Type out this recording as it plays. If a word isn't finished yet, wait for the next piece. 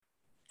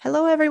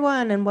Hello,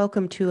 everyone, and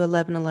welcome to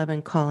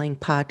 1111 Calling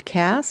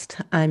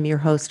Podcast. I'm your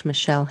host,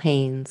 Michelle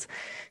Haynes.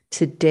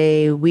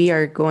 Today, we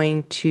are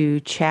going to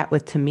chat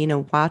with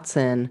Tamina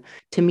Watson.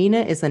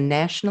 Tamina is a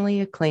nationally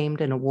acclaimed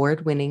and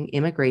award winning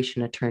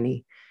immigration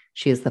attorney.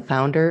 She is the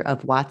founder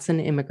of Watson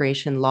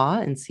Immigration Law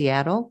in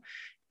Seattle,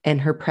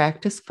 and her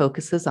practice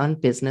focuses on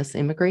business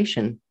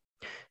immigration.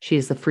 She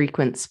is a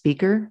frequent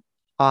speaker,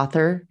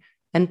 author,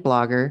 and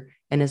blogger,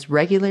 and is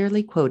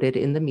regularly quoted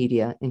in the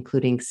media,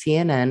 including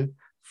CNN,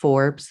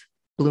 Forbes,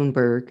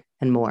 Bloomberg,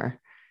 and more.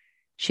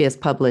 She has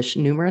published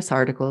numerous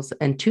articles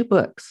and two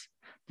books: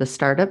 The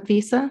Startup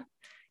Visa,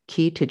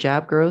 Key to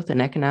Job Growth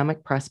and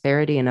Economic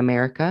Prosperity in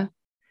America,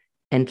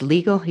 and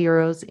Legal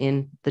Heroes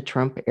in the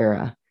Trump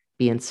Era.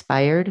 Be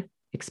inspired,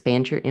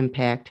 expand your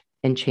impact,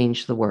 and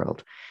change the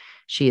world.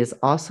 She is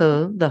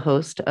also the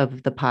host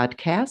of the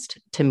podcast,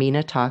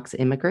 Tamina Talks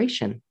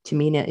Immigration.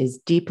 Tamina is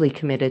deeply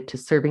committed to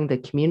serving the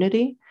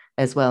community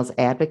as well as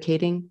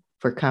advocating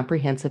for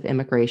comprehensive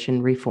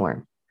immigration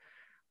reform.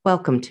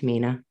 Welcome,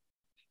 Tamina.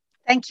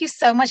 Thank you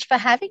so much for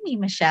having me,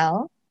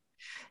 Michelle.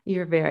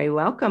 You're very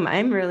welcome.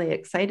 I'm really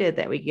excited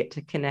that we get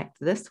to connect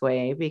this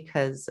way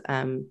because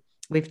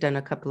we've done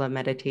a couple of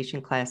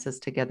meditation classes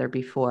together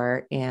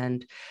before,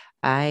 and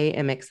I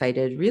am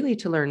excited really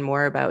to learn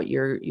more about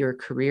your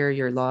career,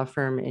 your law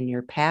firm, and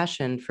your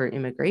passion for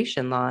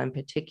immigration law in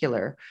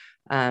particular.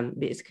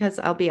 Because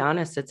I'll be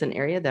honest, it's an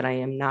area that I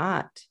am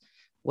not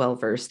well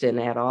versed in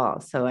at all.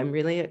 So I'm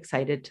really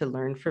excited to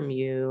learn from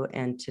you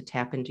and to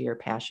tap into your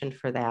passion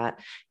for that.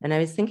 And I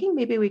was thinking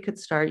maybe we could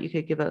start, you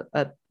could give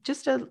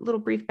just a little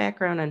brief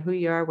background on who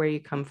you are, where you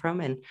come from,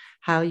 and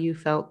how you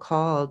felt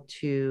called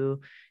to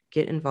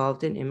get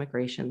involved in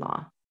immigration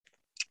law.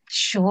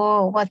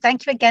 Sure. Well,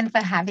 thank you again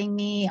for having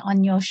me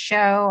on your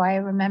show. I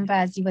remember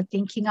as you were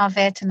thinking of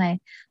it, and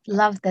I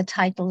love the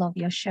title of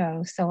your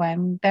show. So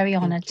I'm very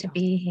honored Thank to you.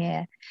 be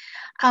here.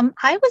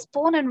 I was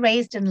born and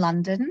raised in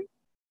London,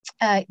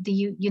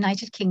 the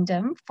United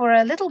Kingdom. For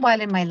a little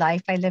while in my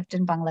life, I lived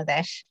in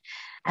Bangladesh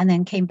and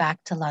then came back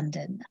to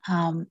London.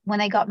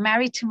 When I got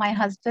married to my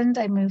husband,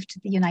 I moved to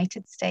the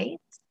United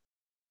States.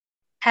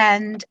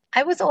 And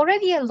I was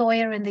already a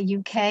lawyer in the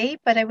UK,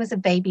 but I was a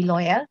baby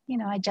lawyer.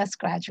 I just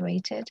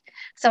graduated.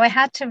 So I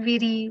had to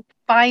really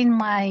find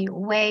my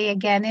way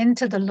again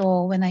into the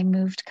law when I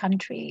moved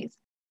countries.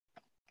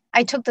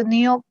 I took the New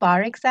York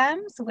bar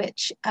exams,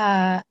 which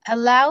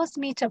allows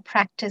me to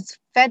practice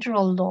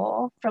federal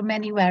law from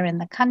anywhere in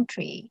the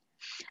country.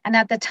 And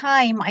at the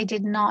time, I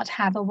did not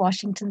have a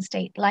Washington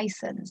state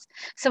license.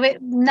 So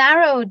it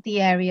narrowed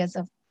the areas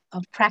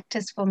of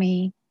practice for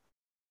me.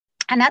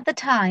 And at the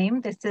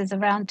time, this is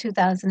around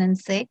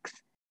 2006,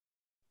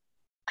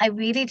 I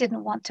really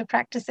didn't want to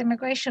practice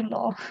immigration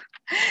law.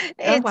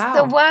 Oh,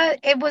 wow.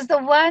 It was the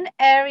one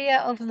area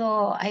of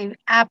law I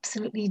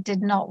absolutely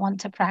did not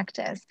want to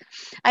practice.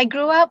 I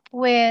grew up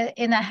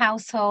in a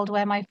household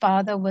where my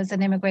father was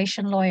an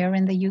immigration lawyer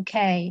in the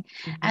UK,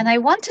 and Mhm. I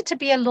wanted to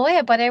be a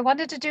lawyer, but I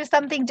wanted to do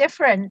something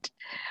different.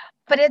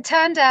 But it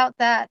turned out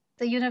that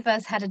the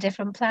universe had a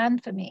different plan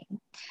for me.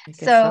 I guess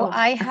So so.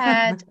 I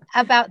had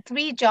about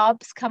three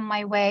jobs come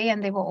my way,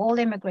 and they were all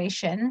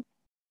immigration.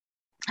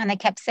 And I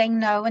kept saying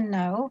no and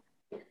no.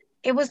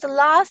 It was the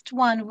last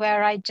one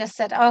where I just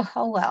said,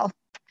 oh well.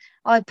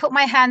 I put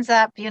my hands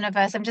up,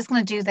 universe. I'm just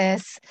going to do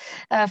this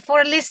for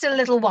at least a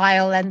little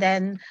while, and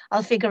then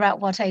I'll figure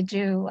out what I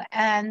do.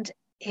 And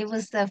it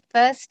was the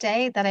first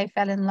day that I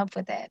fell in love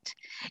with it.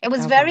 It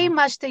was Oh, very wow.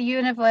 much the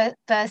universe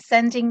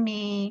sending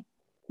me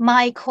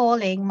my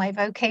calling, my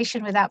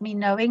vocation without me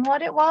knowing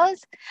what it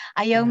was.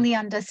 I Yeah. only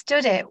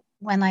understood it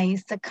when I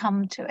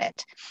succumbed to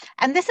it.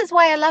 And this is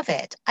why I love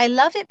it. I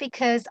love it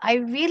because I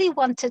really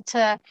wanted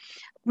to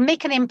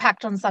make an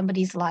impact on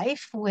somebody's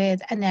life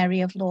with an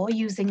area of law,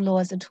 using law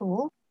as a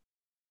tool.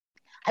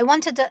 I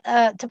wanted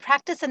to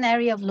practice an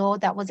area of law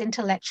that was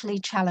intellectually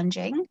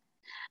challenging.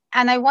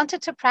 And I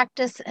wanted to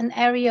practice an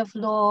area of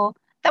law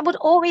that would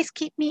always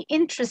keep me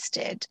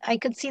interested. I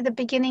could see the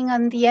beginning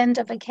and the end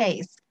of a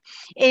case.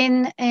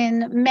 In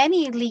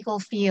many legal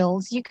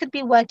fields, you could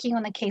be working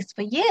on a case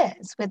for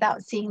years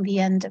without seeing the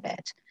end of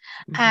it.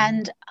 Mhm.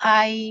 And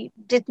I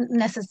didn't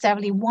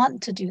necessarily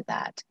want to do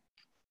that,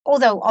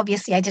 although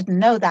obviously I didn't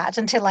know that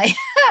until I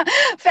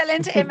fell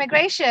into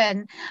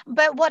immigration.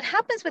 But what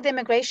happens with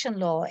immigration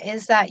law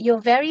is that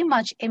you're very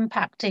much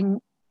impacting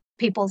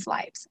people's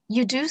lives.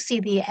 You do see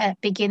the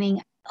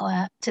beginning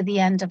to the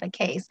end of a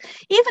case,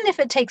 even if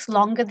it takes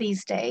longer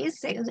these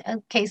days.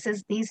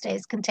 Cases these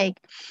days can take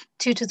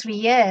 2 to 3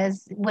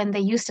 years when they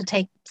used to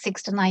take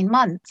 6 to 9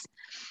 months.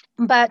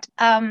 But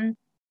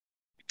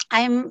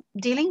I'm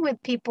dealing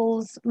with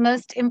people's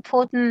most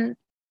important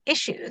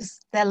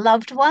issues, their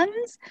loved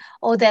ones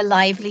or their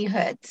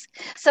livelihoods.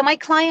 So my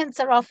clients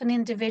are often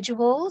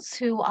individuals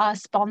who are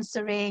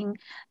sponsoring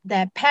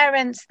their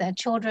parents, their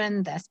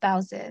children, their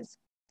spouses.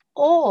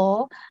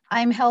 or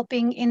I'm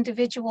helping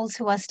individuals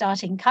who are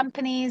starting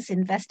companies,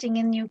 investing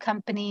in new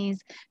companies,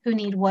 who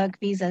need work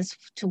visas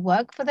to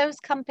work for those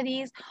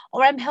companies,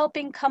 or I'm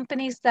helping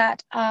companies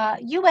that are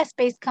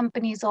US-based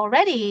companies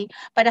already,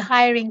 but are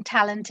hiring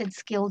talented,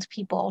 skilled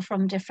people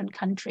from different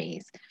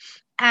countries.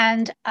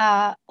 And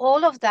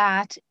all of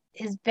that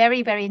is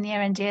very, very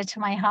near and dear to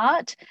my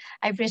heart.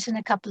 I've written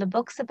a couple of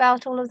books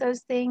about all of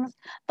those things.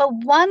 But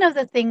one of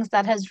the things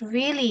that has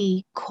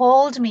really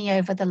called me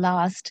over the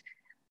last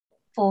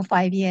 4 or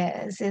 5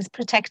 years is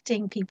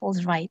protecting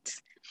people's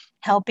rights,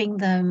 helping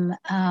them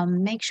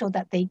make sure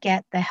that they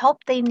get the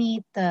help they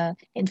need, the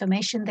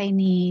information they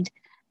need.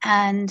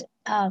 And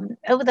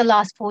over the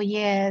last 4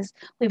 years,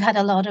 we've had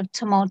a lot of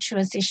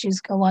tumultuous issues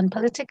go on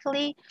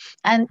politically,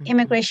 and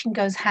immigration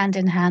goes hand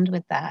in hand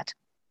with that.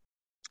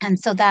 And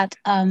so that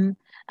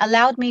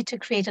allowed me to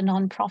create a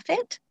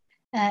nonprofit.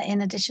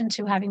 In addition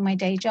to having my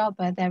day job,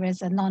 there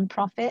is a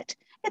nonprofit.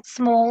 It's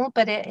small,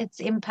 but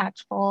it's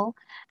impactful.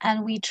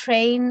 And we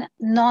train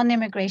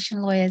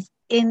non-immigration lawyers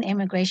in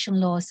immigration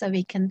law so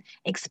we can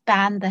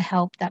expand the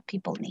help that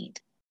people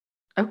need.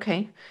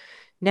 Okay.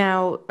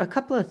 Now, a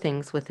couple of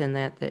things within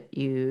that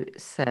you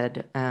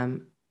said.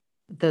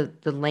 The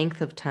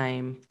length of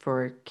time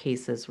for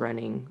cases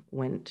running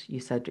went,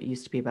 you said it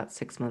used to be about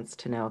 6 months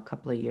to now a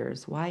couple of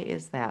years. Why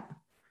is that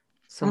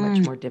so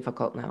much more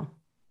difficult now?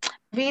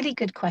 Really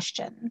good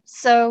question.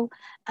 So,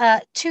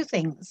 two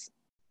things.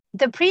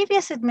 The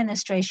previous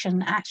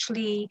administration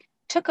actually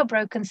took a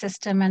broken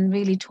system and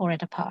really tore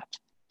it apart.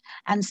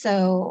 And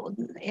so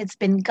it's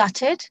been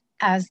gutted,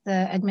 as the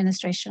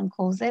administration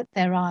calls it.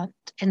 There aren't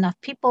enough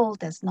people,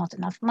 there's not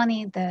enough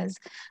money,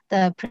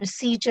 the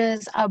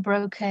procedures are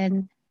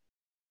broken.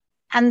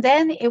 And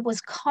then it was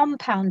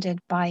compounded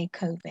by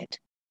COVID,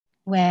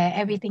 where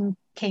everything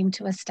came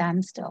to a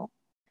standstill.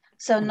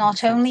 So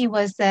not only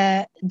was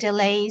there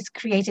delays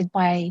created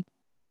by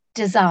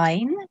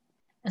design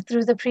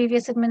through the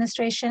previous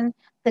administration,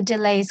 the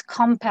delays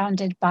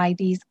compounded by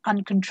these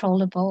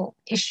uncontrollable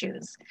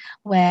issues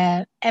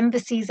where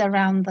embassies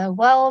around the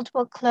world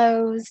were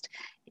closed,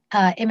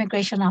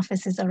 immigration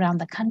offices around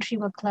the country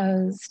were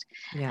closed.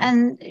 Yeah.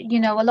 And,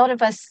 a lot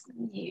of us,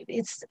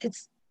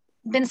 it's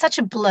been such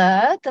a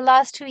blur the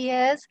last 2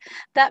 years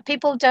that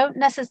people don't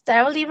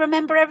necessarily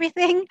remember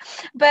everything,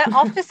 but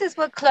offices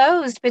were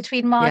closed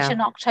between March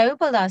and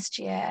October last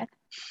year.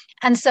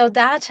 And so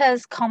that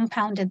has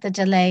compounded the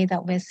delay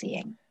that we're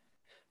seeing.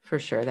 For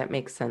sure. That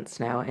makes sense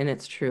now. And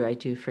it's true. I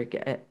do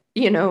forget,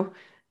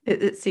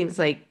 it seems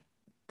like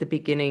the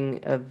beginning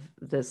of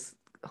this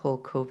whole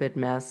COVID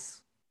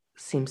mess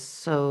seems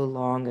so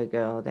long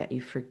ago that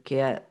you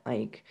forget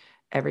like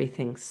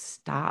everything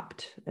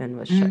stopped and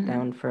was shut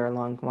down for a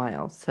long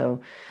while.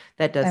 So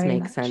that does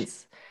make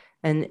sense.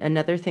 And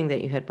another thing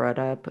that you had brought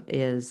up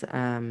is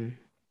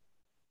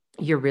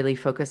you're really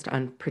focused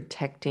on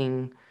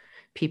protecting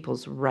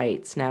people's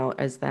rights. Now,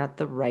 is that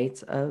the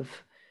rights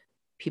of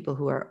people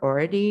who are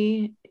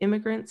already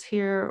immigrants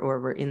here or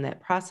were in that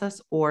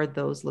process, or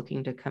those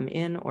looking to come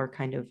in, or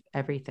kind of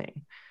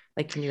everything?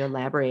 Like, can you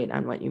elaborate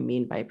on what you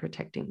mean by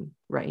protecting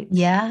rights?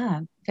 Yeah,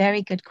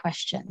 very good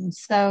question.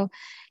 So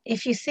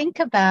if you think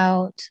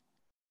about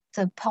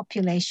the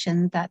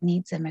population that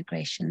needs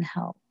immigration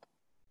help,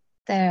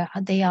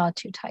 they are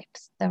two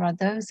types. There are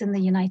those in the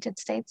United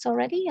States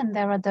already, and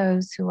there are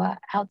those who are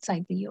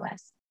outside the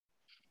US.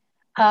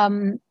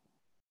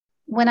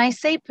 When I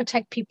say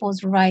protect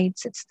people's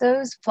rights, it's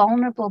those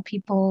vulnerable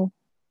people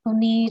who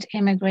need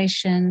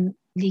immigration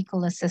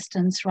legal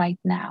assistance right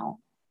now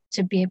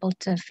to be able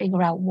to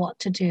figure out what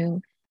to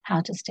do, how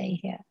to stay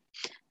here.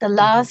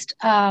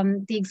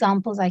 The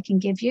examples I can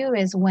give you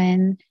is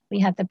when we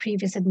had the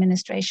previous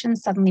administration,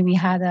 suddenly we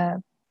had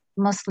a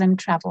Muslim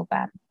travel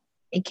ban.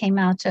 It came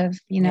out of,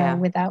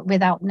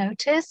 without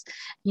notice.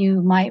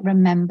 You might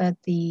remember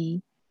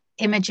the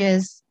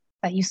images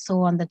that you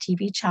saw on the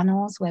TV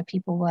channels where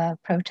people were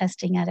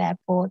protesting at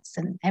airports,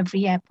 and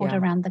every airport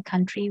around the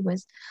country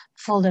was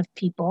full of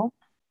people.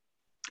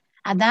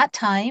 At that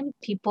time,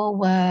 people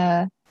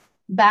were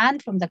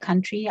banned from the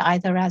country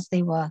either as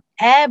they were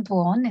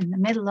airborne in the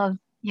middle of,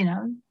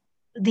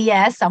 the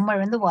air somewhere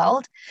in the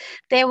world.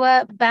 They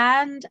were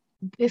banned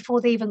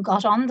before they even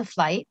got on the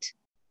flight,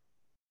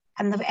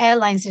 and the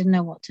airlines didn't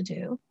know what to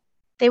do.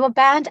 They were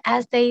banned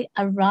as they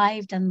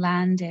arrived and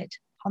landed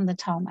on the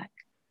tarmac.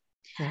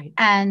 Right.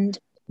 And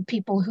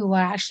people who were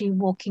actually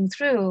walking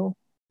through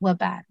were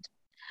banned.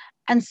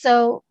 And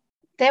so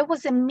there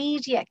was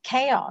immediate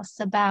chaos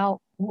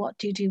about what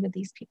do you do with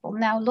these people.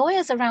 Now,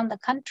 lawyers around the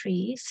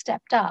country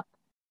stepped up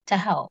to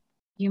help.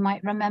 You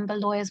might remember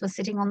lawyers were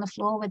sitting on the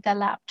floor with their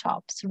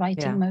laptops,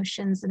 writing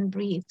motions and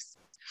briefs.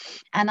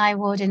 And I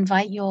would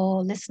invite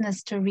your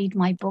listeners to read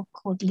my book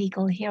called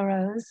Legal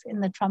Heroes in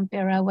the Trump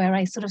Era, where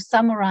I sort of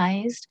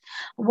summarized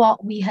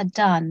what we had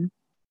done.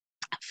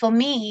 For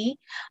me,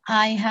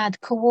 I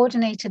had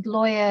coordinated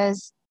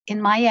lawyers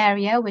in my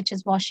area, which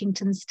is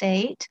Washington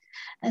State,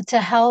 to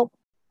help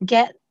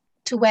get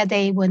to where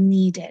they were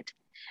needed.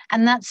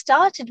 And that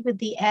started with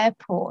the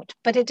airport,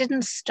 but it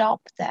didn't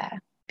stop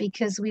there,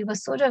 because we were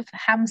sort of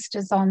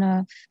hamsters on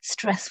a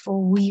stressful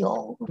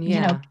wheel,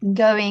 Yeah.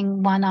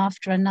 going one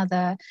after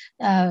another,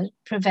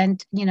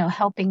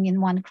 helping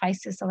in one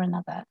crisis or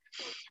another.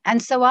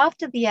 And so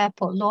after the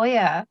airport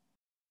lawyer,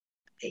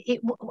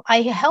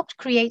 I helped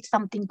create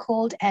something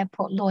called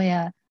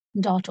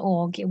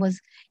airportlawyer.org. It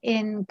was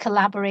in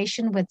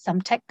collaboration with some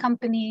tech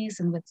companies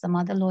and with some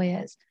other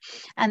lawyers.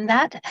 And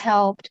that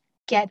helped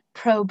get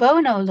pro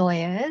bono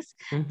lawyers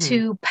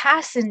to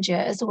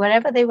passengers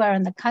wherever they were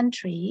in the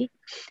country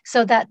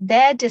so that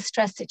their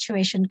distress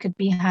situation could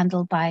be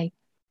handled by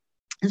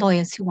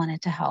lawyers who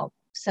wanted to help.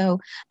 So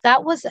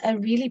that was a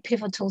really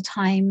pivotal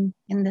time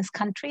in this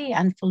country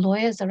and for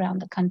lawyers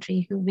around the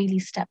country who really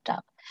stepped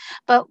up.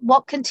 But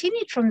what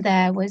continued from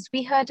there was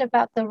we heard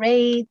about the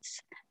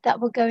raids that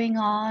were going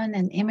on,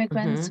 and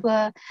immigrants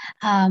were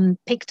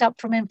picked up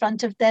from in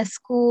front of their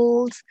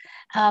schools.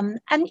 And,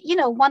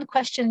 one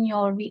question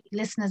your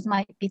listeners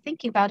might be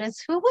thinking about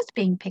is who was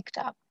being picked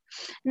up?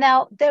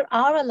 Now, there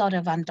are a lot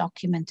of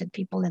undocumented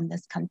people in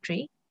this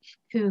country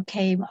who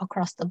came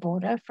across the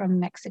border from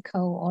Mexico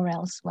or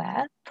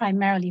elsewhere,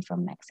 primarily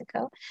from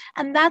Mexico.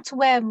 And that's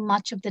where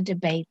much of the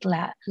debate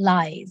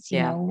lies.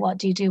 What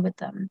do you do with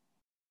them?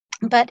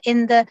 But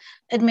in the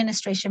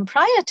administration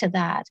prior to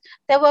that,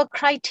 there were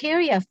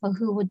criteria for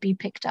who would be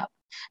picked up.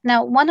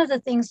 Now, one of the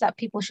things that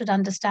people should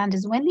understand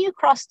is when you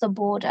cross the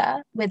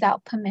border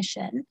without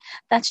permission,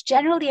 that's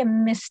generally a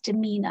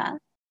misdemeanor.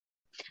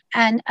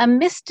 And a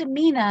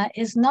misdemeanor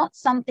is not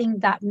something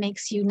that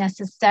makes you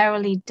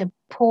necessarily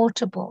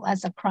deportable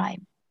as a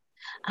crime.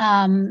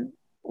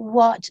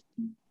 What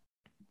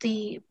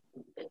the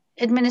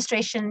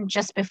administration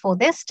just before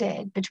this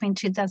did, between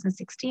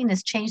 2016,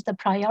 is change the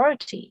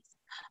priorities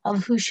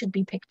of who should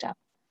be picked up.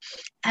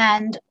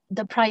 And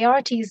the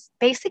priorities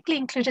basically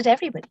included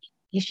everybody.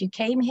 If you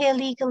came here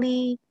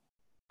legally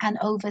and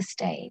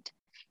overstayed,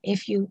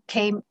 if you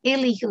came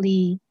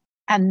illegally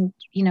and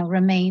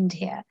remained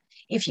here,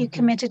 if you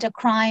committed a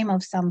crime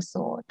of some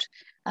sort,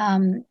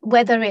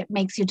 whether it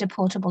makes you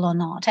deportable or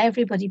not,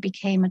 everybody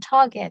became a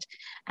target.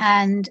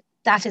 And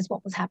that is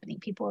what was happening.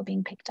 People were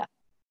being picked up.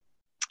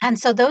 And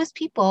so those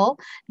people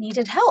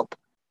needed help,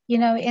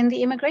 in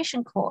the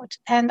immigration court.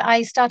 And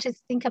I started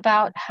to think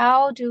about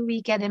how do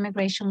we get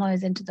immigration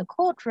lawyers into the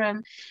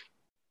courtroom?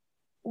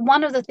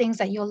 One of the things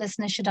that your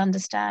listeners should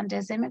understand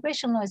is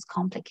immigration law is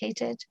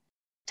complicated,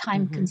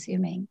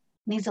 time-consuming,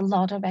 needs a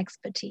lot of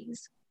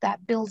expertise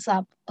that builds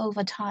up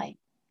over time.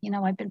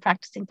 I've been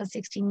practicing for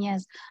 16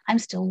 years. I'm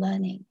still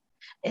learning.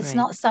 It's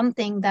not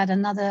something that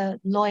another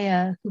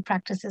lawyer who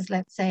practices,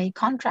 let's say,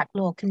 contract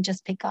law can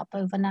just pick up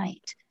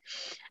overnight.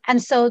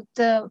 And so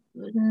the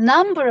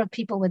number of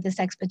people with this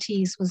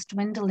expertise was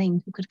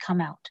dwindling who could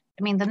come out.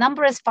 I mean, the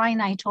number is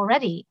finite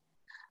already,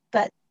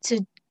 but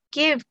to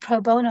give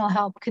pro bono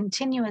help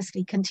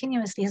continuously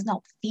is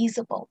not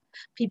feasible.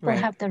 People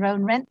have their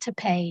own rent to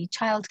pay,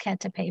 childcare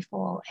to pay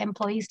for,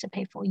 employees to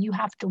pay for. You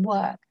have to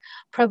work.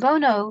 Pro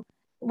bono,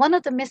 one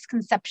of the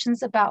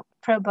misconceptions about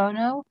pro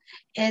bono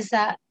is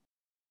that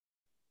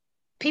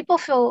people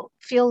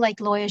feel like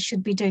lawyers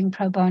should be doing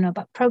pro bono,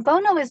 but pro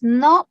bono is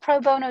not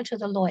pro bono to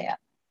the lawyer.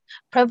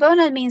 Pro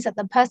bono means that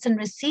the person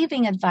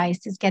receiving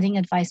advice is getting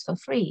advice for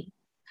free.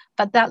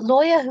 But that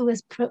lawyer who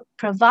is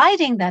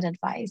providing that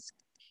advice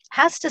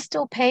has to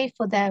still pay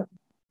for their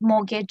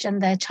mortgage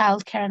and their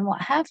childcare and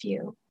what have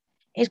you.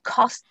 It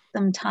costs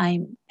them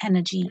time,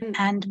 energy,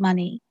 and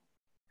money.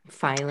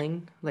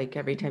 Filing, like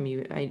every time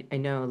I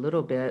know a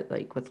little bit,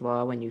 like with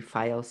law, when you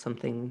file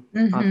something,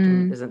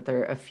 often isn't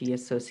there a fee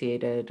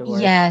associated, or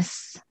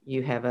yes,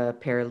 you have a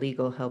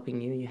paralegal helping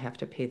you, you have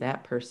to pay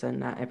that person.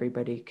 Not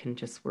everybody can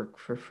just work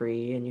for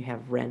free, and you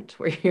have rent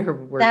where you're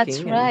working.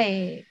 That's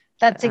right.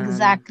 That's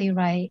exactly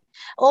right.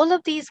 All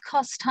of these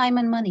cost time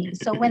and money.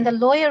 So when the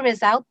lawyer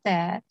is out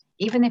there,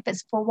 even if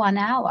it's for 1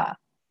 hour,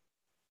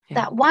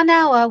 that 1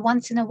 hour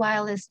once in a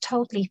while is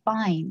totally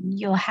fine.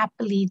 You're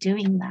happily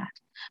doing that.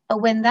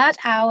 But when that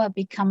hour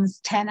becomes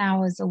 10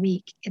 hours a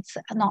week, it's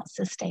not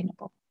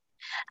sustainable.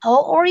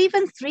 Or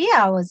even 3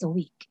 hours a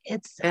week,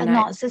 it's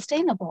not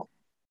sustainable.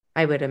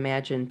 I would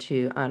imagine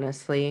too,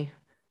 honestly,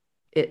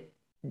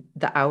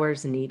 the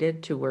hours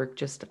needed to work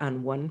just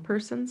on one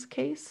person's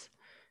case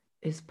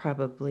is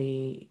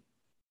probably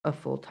a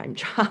full-time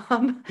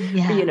job,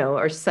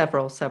 or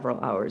several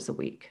hours a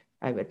week.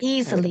 I would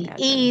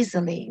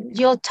Easily.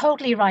 You're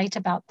totally right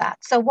about that.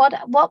 So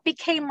what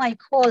became my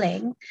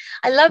calling,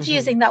 I love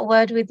using that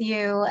word with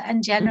you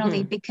and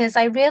generally because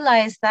I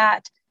realized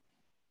that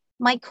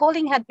my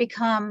calling had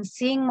become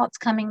seeing what's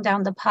coming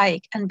down the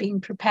pike and being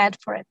prepared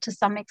for it to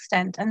some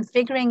extent and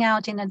figuring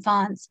out in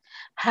advance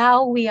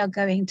how we are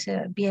going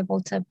to be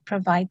able to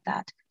provide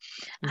that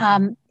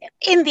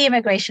in the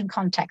immigration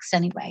context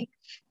anyway.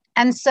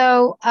 And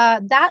so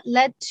that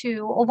led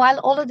to, while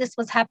all of this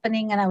was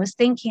happening and I was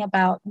thinking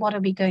about what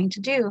are we going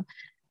to do,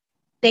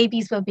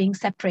 babies were being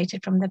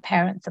separated from their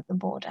parents at the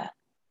border.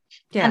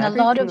 Yeah, and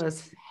everything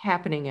was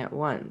happening at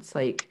once.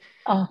 Like,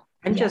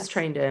 I'm just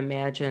trying to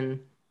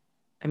imagine,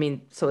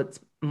 so it's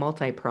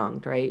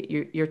multi-pronged, right?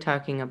 You're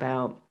talking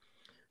about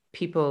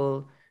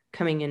people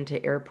coming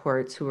into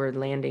airports who were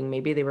landing.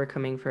 Maybe they were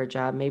coming for a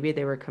job. Maybe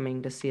they were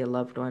coming to see a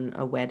loved one,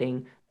 a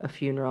wedding, a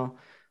funeral,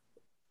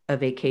 a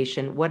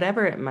vacation,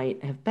 whatever it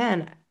might have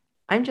been.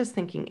 I'm just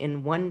thinking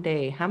in one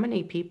day, how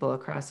many people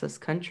across this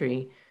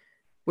country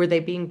were they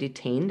being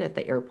detained at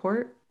the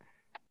airport?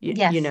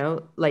 Yes.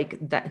 Like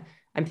that.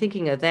 I'm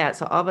thinking of that.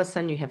 So all of a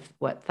sudden you have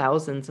what,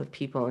 thousands of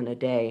people in a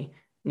day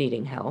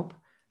needing help.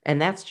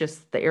 And that's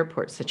just the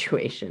airport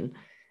situation.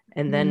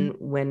 And Mm. then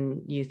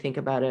when you think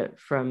about it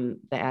from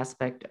the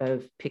aspect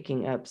of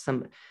picking up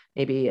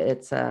maybe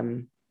it's uh,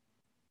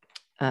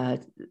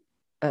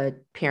 a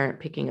parent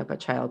picking up a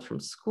child from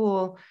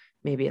school,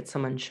 maybe it's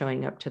someone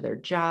showing up to their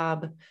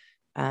job.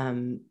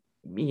 Um,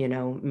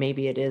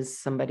 maybe it is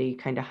somebody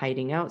kind of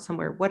hiding out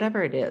somewhere,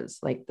 whatever it is.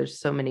 Like there's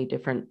so many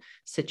different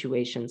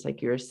situations,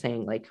 like you were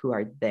saying, like who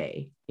are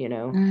they,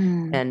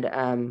 Mm.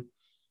 And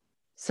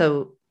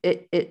so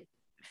it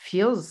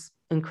feels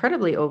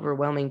incredibly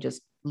overwhelming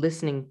just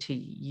listening to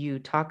you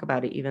talk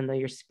about it, even though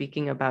you're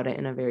speaking about it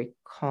in a very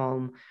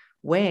calm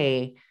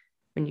way.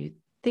 When you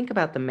think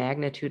about the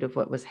magnitude of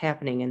what was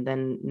happening, and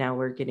then now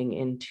we're getting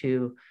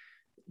into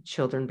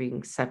children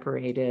being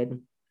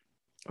separated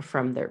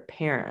from their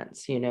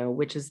parents,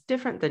 which is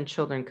different than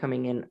children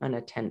coming in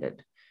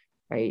unattended,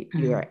 right?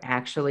 You Mm. are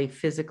actually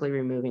physically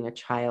removing a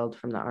child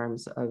from the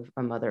arms of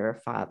a mother or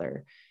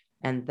father.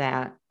 And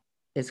that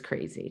is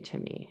crazy to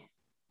me,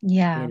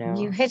 Yeah,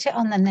 you hit it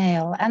on the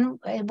nail. And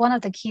one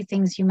of the key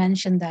things you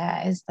mentioned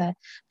there is the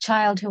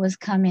child who was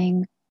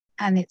coming,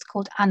 and it's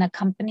called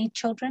unaccompanied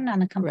children,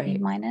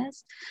 unaccompanied Right,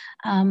 minors.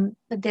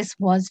 But this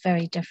was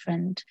very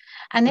different.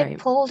 And it right.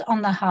 pulled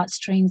on the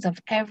heartstrings of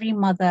every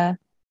mother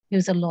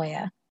who's a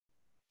lawyer.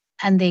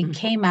 And they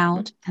came Mm-hmm.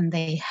 out and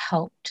they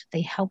helped.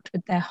 They helped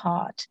with their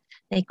heart.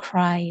 They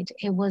cried.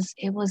 It was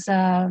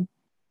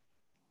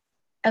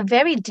a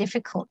very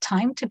difficult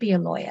time to be a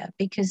lawyer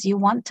because you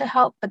want to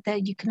help, but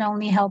that you can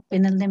only help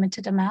in a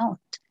limited amount.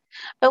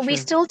 But we Sure.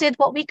 still did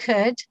what we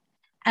could.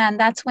 And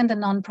that's when the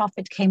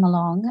nonprofit came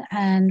along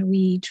and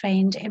we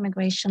trained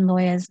immigration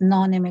lawyers,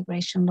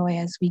 non-immigration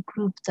lawyers, we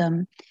grouped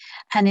them.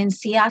 And in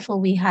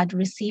Seattle, we had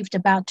received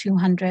about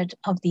 200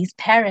 of these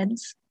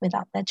parents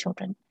without their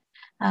children.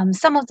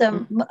 Some of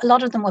them, Mm-hmm. a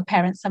lot of them were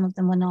parents, some of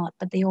them were not,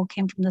 but they all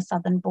came from the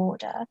southern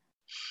border.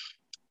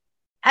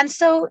 And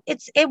so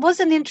it was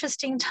an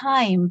interesting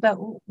time, but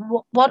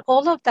what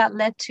all of that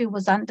led to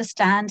was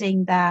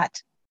understanding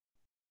that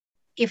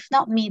if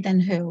not me, then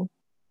who?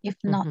 If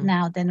not Mm-hmm.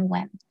 now, then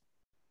when?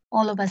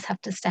 All of us have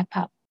to step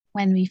up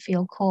when we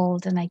feel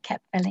called, and I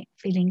kept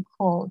feeling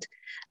called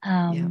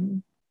Yeah.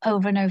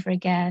 over and over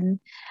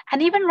again.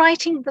 And even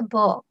writing the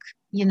book,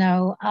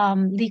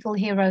 Legal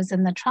Heroes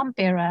in the Trump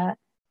Era,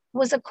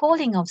 was a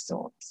calling of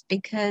sorts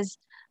because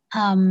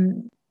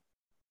um,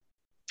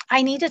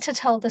 I needed to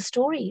tell the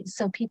stories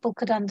so people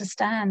could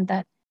understand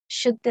that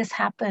should this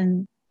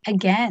happen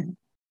again,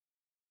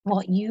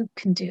 what you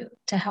can do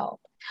to help.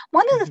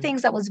 One of the Mm-hmm.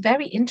 things that was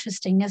very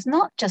interesting is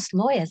not just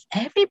lawyers,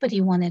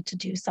 everybody wanted to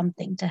do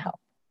something to help,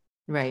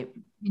 Right.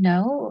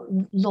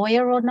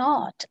 lawyer or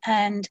not.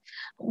 And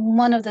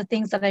one of the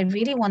things that I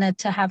really wanted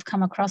to have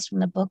come across from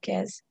the book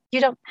is you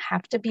don't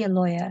have to be a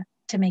lawyer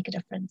to make a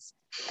difference.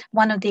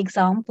 One of the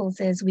examples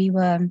is we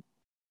were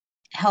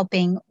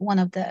helping one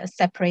of the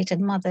separated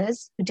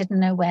mothers who didn't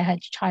know where her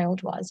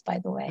child was, by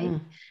the way.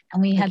 Mm.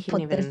 And I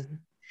can't even.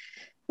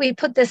 we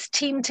put this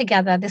team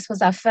together. This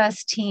was our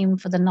first team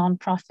for the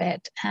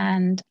nonprofit.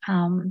 And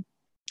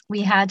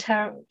we had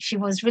her, she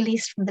was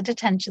released from the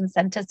detention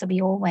center. So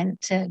we all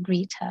went to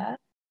greet her.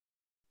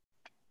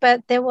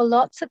 But there were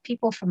lots of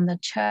people from the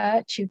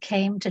church who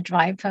came to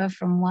drive her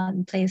from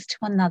one place to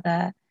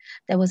another.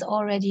 There was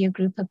already a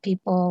group of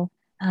people,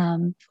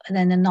 then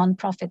a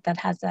nonprofit that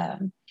has a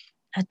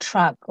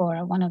truck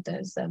or one of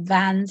those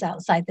vans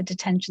outside the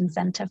detention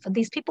center for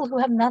these people who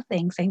have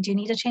nothing, saying, do you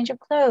need a change of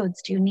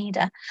clothes? Do you need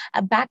a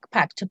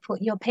backpack to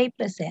put your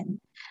papers in?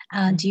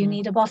 Do you Mm-hmm.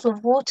 need a bottle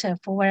of water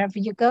for wherever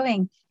you're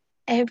going?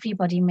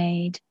 Everybody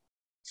made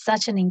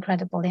such an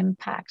incredible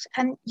impact.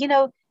 And, you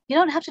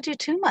don't have to do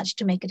too much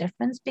to make a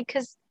difference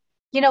because,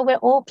 we're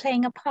all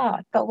playing a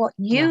part, but what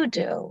Yeah. you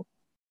do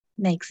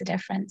makes a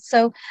difference.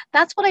 So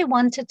that's what I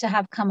wanted to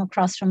have come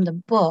across from the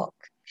book.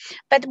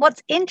 But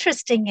what's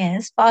interesting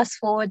is, fast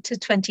forward to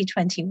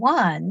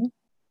 2021,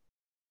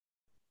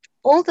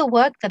 all the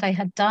work that I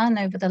had done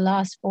over the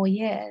last 4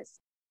 years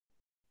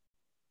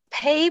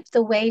paved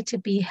the way to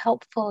be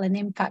helpful and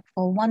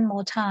impactful one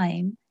more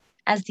time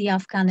as the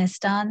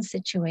Afghanistan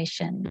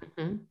situation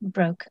Mm-hmm.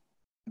 broke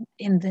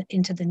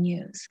into the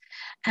news.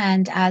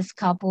 And as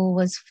Kabul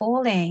was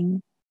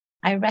falling,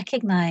 I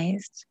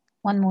recognized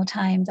one more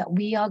time that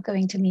we are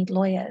going to need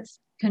lawyers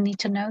who need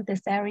to know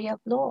this area of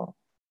law.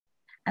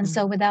 And Mm.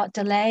 so without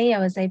delay, I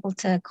was able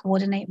to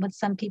coordinate with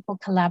some people,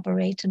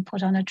 collaborate, and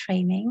put on a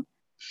training.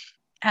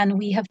 And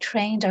we have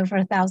trained over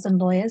 1,000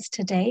 lawyers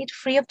to date,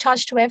 free of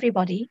charge to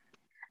everybody.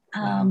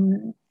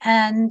 Wow.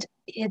 And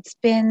it's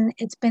been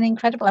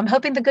incredible. I'm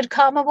hoping the good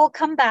karma will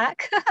come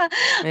back,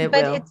 It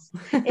but will.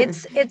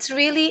 it's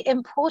really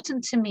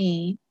important to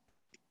me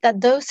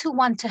that those who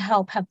want to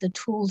help have the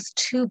tools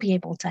to be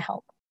able to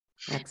help.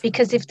 Absolutely.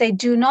 Because if they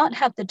do not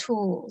have the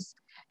tools,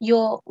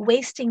 you're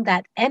wasting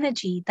that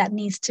energy that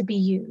needs to be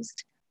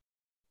used.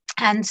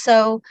 And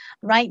so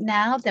right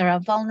now, there are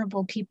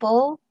vulnerable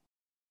people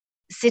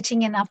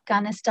sitting in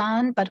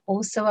Afghanistan, but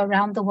also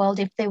around the world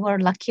if they were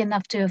lucky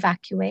enough to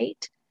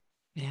evacuate.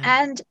 Yeah.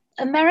 And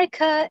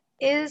America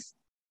is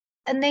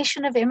a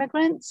nation of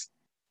immigrants,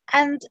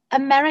 and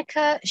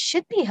America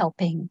should be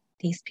helping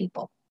these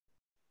people.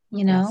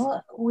 You know,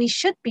 yes. We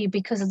should be,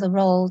 because of the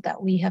role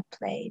that we have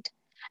played.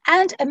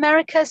 And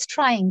America's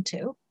trying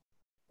to.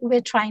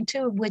 We're trying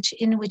to,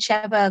 in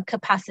whichever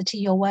capacity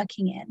you're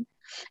working in.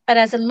 But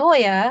as a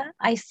lawyer,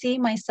 I see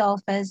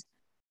myself as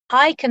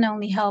I can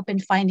only help in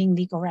finding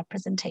legal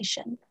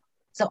representation.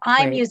 So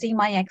I'm using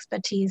my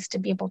expertise to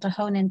be able to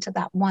hone into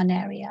that one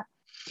area.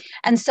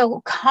 And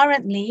so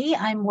currently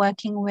I'm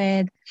working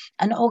with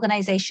an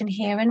organization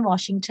here in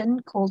Washington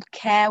called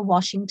CARE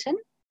Washington,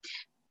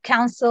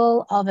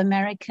 Council of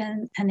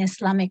American and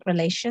Islamic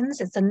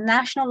Relations. It's a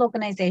national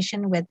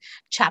organization with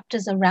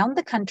chapters around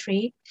the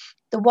country.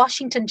 The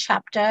Washington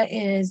chapter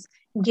is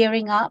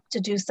gearing up to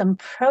do some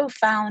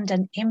profound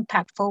and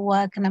impactful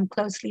work, and I'm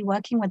closely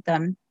working with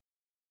them,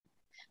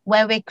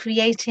 where we're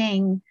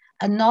creating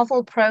a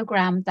novel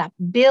program that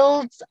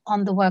builds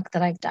on the work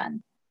that I've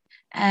done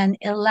and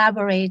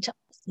elaborates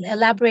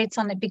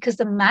on it, because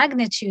the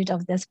magnitude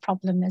of this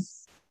problem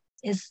is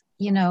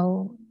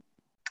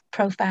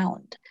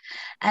profound.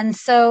 And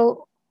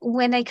so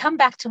when I come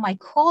back to my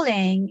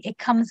calling, it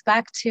comes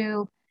back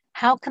to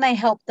how can I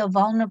help the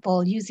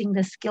vulnerable using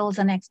the skills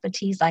and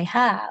expertise I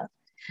have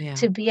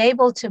to be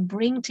able to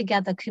bring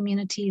together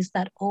communities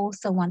that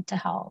also want to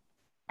help,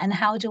 and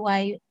how do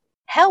I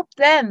help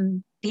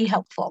them be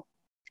helpful.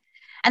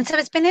 And so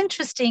it's been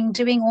interesting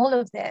doing all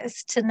of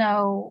this to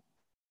know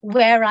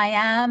where I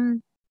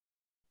am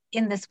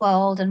in this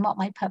world and what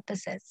my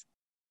purpose is.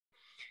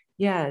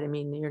 Yeah, I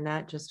mean, you're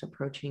not just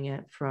approaching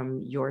it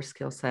from your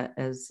skill set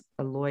as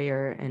a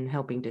lawyer and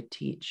helping to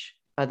teach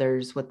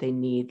others what they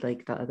need,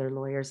 like the other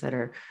lawyers that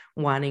are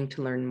wanting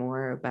to learn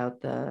more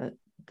about the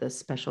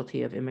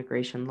specialty of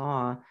immigration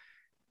law.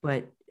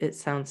 But it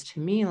sounds to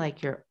me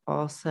like you're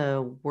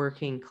also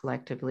working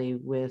collectively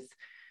with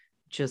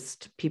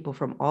just people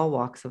from all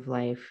walks of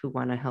life who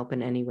want to help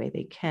in any way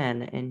they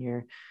can. And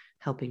you're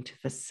helping to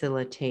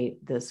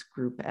facilitate this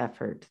group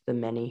effort, the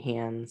many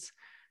hands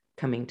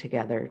coming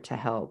together to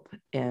help.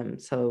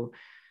 And so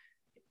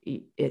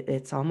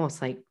it's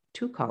almost like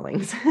two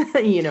callings,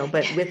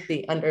 but with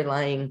the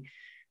underlying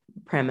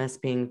premise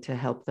being to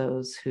help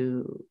those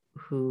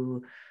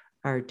who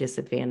are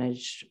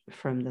disadvantaged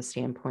from the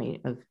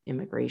standpoint of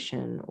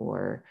immigration,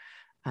 or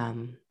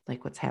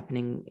like what's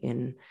happening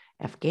in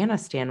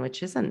Afghanistan,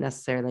 which isn't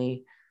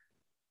necessarily,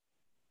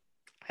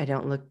 I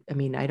don't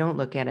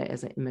look at it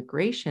as an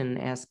immigration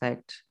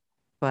aspect,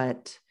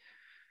 but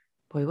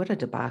boy, what a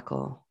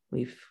debacle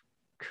we've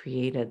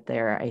created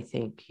there, I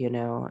think,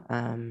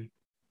 and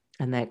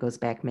that goes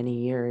back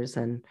many years.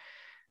 And,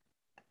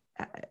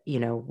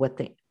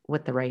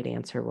 what the right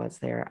answer was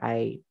there,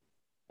 I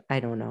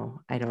don't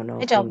know. I don't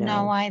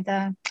know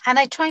either. And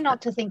I try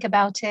not to think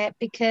about it,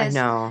 because I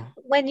know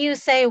when you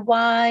say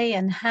why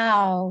and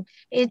how,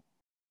 it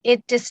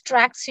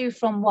distracts you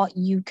from what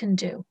you can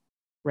do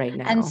right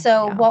now. And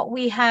so what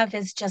we have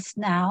is just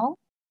now.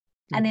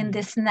 And in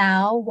this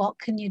now, what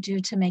can you do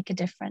to make a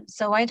difference?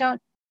 So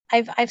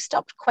I've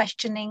stopped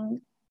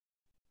questioning,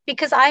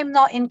 because I'm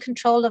not in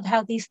control of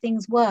how these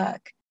things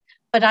work,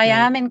 but I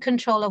am in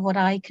control of what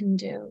I can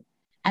do.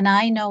 And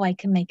I know I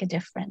can make a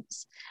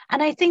difference.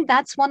 And I think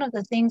that's one of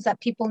the things that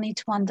people need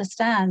to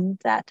understand,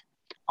 that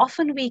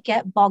often we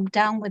get bogged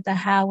down with the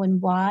how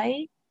and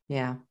why.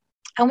 Yeah.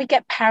 And we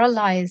get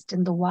paralyzed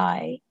in the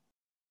why.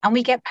 And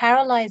we get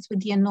paralyzed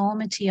with the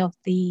enormity of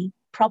the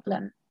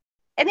problem.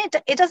 And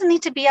it doesn't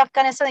need to be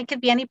Afghanistan. It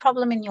could be any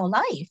problem in your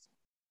life.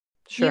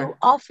 Sure. You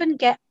often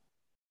get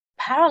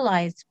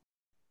paralyzed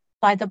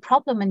by the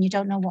problem and you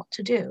don't know what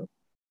to do.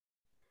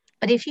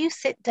 But if you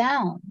sit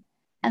down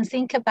and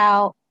think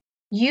about,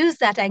 use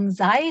that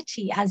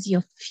anxiety as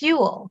your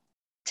fuel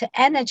to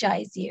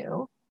energize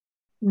you,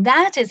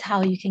 that is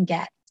how you can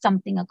get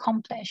something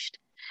accomplished.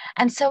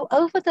 And so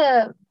over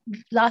the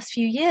last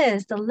few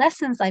years, the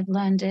lessons I've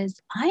learned is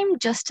I'm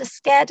just as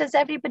scared as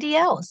everybody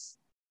else.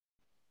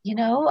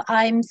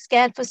 I'm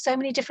scared for so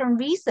many different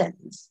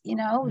reasons,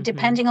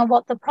 depending on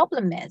what the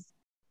problem is.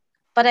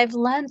 But I've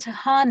learned to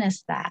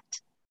harness that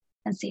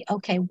and see,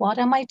 okay, what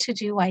are my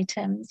to-do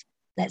items?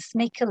 Let's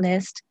make a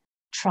list,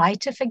 try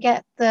to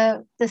forget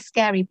the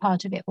scary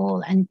part of it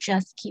all and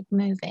just keep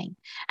moving.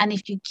 And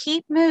if you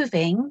keep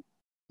moving,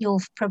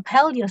 you'll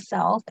propel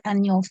yourself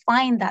and you'll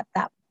find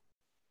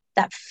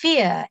that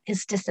fear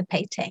is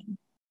dissipating.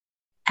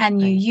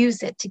 And you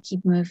use it to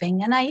keep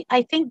moving. And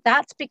I think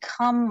that's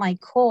become my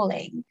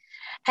calling.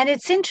 And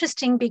it's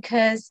interesting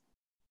because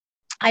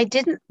I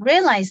didn't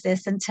realize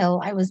this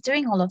until I was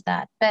doing all of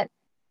that, but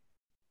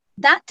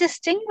that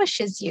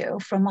distinguishes you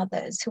from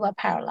others who are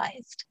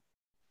paralyzed.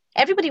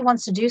 Everybody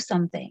wants to do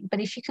something, but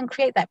if you can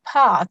create that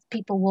path,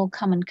 people will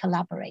come and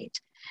collaborate.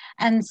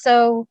 And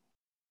so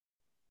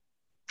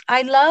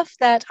I love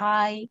that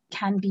I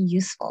can be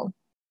useful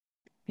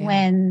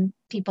when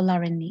people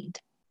are in need.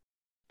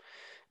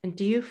 And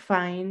do you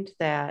find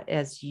that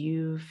as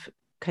you've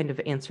kind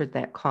of answered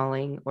that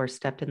calling or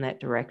stepped in that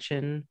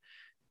direction,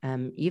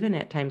 even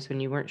at times when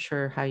you weren't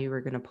sure how you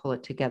were going to pull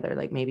it together,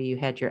 like maybe you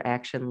had your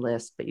action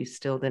list, but you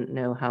still didn't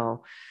know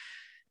how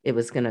it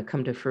was going to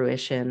come to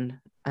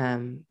fruition,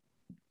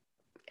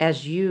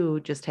 as you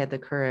just had the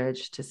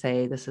courage to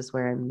say, this is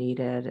where I'm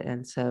needed,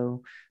 and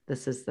so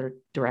this is the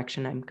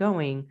direction I'm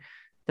going,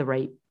 the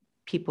right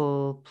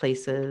people,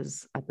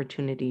 places,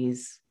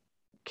 opportunities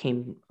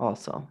came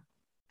also?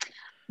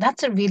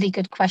 That's a really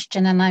good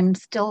question. And I'm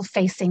still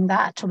facing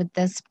that with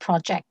this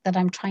project that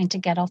I'm trying to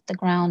get off the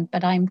ground,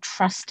 but I'm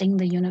trusting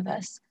the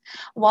universe.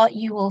 What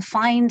you will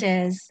find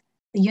is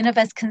the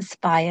universe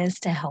conspires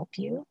to help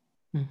you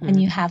when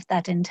you have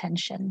that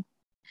intention.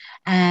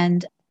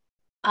 And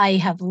I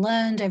have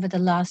learned over the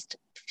last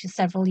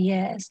several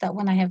years that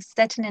when I have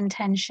set an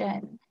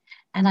intention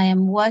and I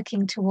am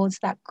working towards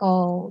that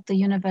goal, the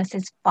universe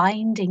is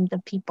finding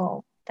the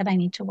people that I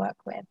need to work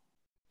with.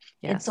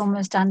 Yes. It's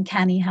almost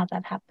uncanny how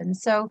that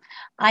happens. So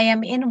I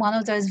am in one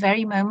of those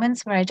very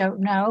moments where I don't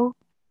know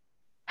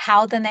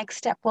how the next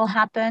step will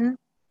happen.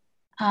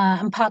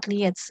 And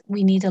partly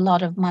we need a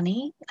lot of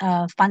money,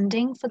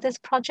 funding for this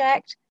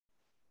project,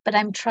 but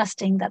I'm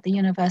trusting that the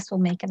universe will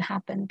make it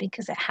happen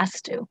because it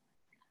has to.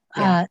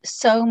 Yeah.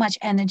 So much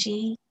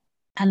energy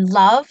and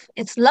love.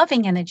 It's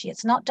loving energy.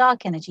 It's not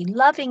dark energy.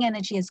 Loving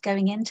energy is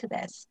going into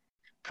this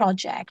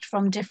project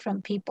from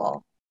different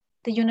people.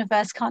 The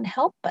universe can't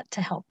help but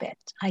to help it,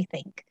 I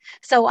think.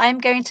 So I'm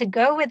going to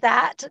go with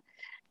that.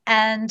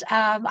 And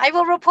I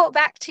will report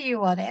back to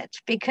you on it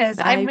because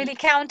I'm really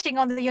counting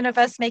on the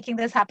universe making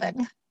this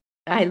happen.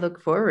 I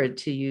look forward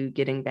to you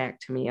getting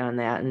back to me on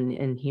that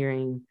and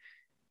hearing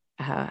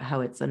how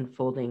it's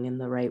unfolding in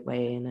the right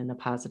way and in a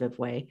positive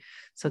way.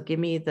 So give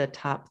me the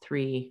top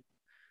three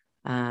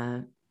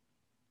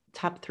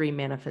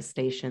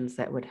manifestations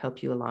that would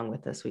help you along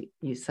with this.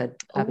 You said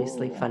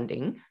obviously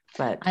funding,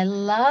 but I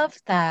love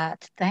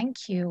that.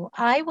 Thank you.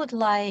 I would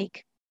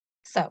like,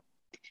 so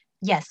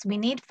yes, we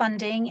need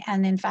funding.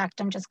 And in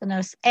fact, I'm just going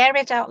to air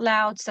it out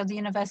loud so the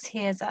universe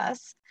hears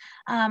us.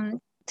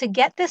 To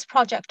get this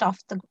project off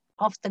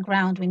the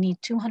ground, we need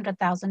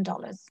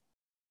 $200,000.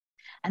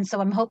 And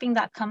so I'm hoping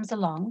that comes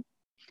along.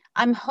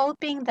 I'm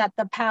hoping that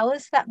the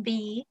powers that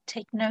be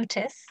take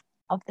notice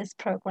of this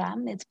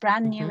program. It's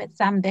brand new, it's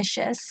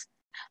ambitious,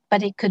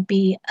 but it could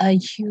be a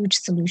huge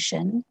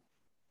solution.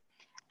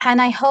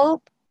 And I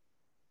hope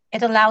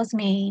it allows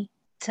me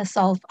to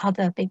solve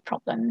other big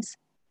problems.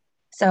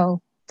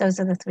 So those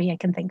are the three I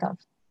can think of.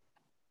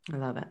 I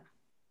love it.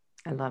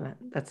 I love it.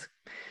 That's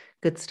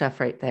good stuff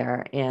right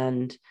there.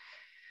 And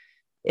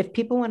if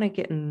people want to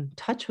get in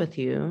touch with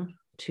you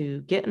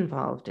to get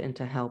involved and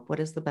to help, what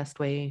is the best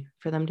way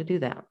for them to do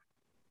that?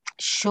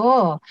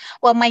 Sure.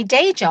 Well, my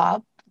day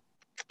job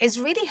is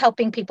really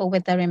helping people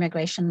with their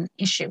immigration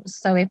issues.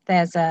 So if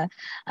there's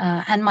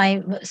and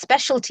my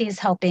specialty is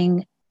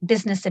helping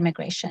business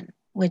immigration,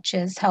 which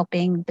is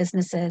helping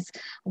businesses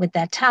with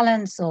their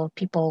talents or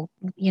people,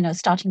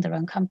 starting their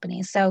own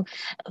companies. So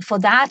for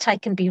that, I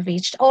can be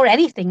reached, or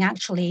anything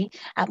actually,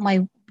 at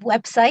my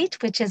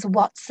website, which is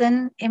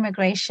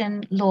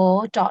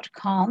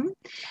watsonimmigrationlaw.com.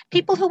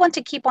 People who want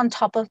to keep on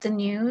top of the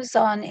news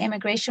on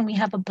immigration, we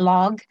have a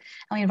blog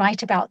and we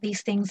write about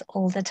these things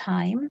all the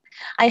time.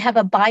 I have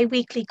a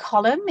bi-weekly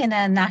column in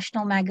a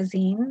national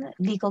magazine,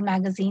 legal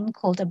magazine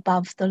called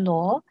Above the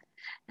Law.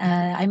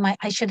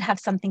 I should have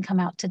something come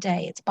out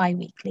today. It's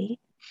bi-weekly.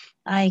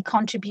 I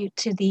contribute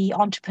to the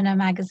Entrepreneur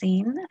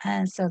magazine,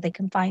 so they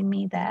can find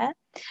me there.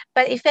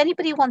 But if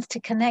anybody wants to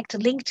connect,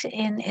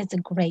 LinkedIn is a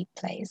great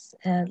place.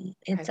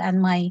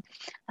 And my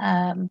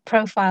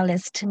profile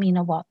is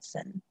Tamina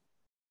Watson.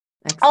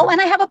 Excellent. Oh, and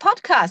I have a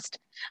podcast.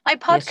 My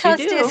podcast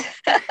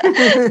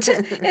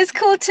is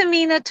called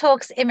Tamina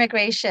Talks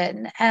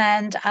Immigration.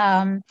 And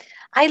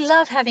I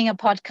love having a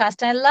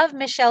podcast. I love,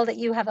 Michelle, that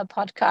you have a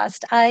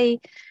podcast. I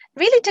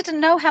really didn't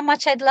know how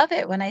much I'd love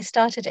it when I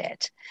started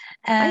it.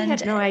 And I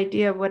had no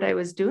idea what I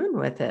was doing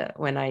with it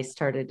when I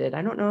started it.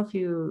 I don't know if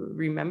you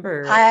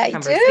remember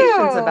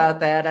conversations about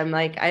that. I'm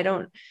like, I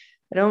don't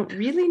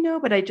really know,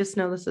 but I just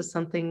know this is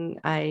something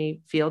I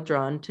feel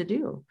drawn to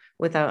do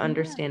without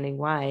understanding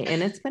why.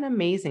 And it's been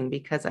amazing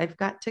because I've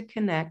got to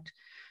connect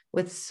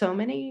with so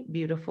many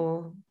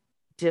beautiful,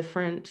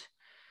 different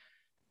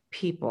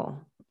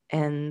people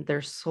and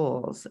their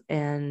souls.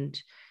 And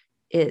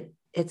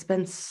it's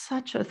been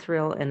such a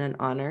thrill and an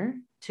honor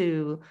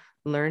to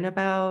learn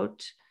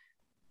about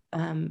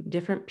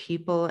different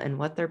people and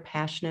what they're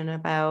passionate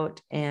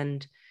about.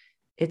 And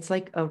it's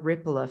like a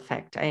ripple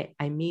effect.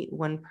 I meet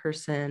one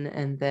person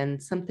and then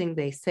something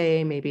they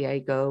say, maybe I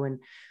go and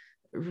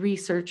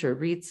research or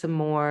read some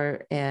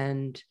more,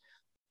 and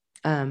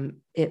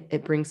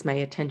it brings my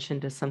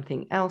attention to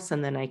something else.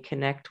 And then I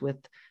connect with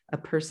a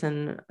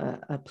person,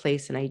 a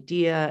place, an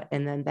idea,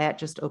 and then that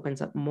just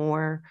opens up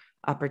more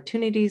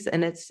opportunities.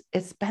 And it's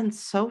been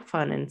so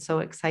fun and so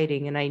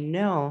exciting. And I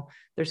know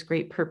there's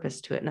great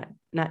purpose to it,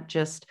 not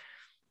just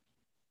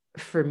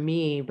for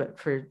me, but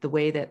for the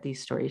way that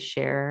these stories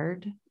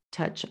shared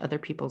touch other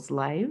people's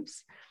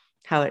lives,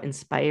 how it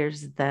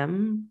inspires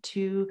them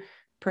to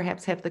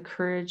perhaps have the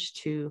courage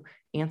to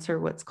answer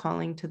what's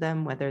calling to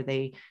them, whether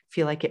they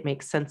feel like it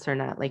makes sense or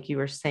not. Like you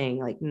were saying,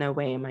 like, no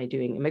way am I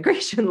doing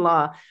immigration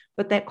law,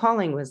 but that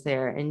calling was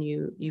there and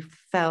you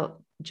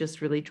felt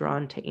just really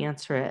drawn to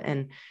answer it.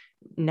 And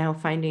now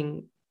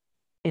finding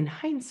in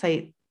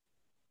hindsight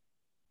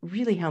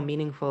really how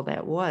meaningful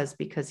that was,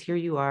 because here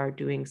you are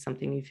doing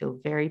something you feel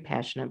very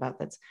passionate about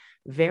that's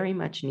very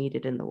much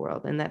needed in the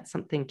world. And that's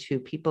something too,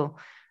 people,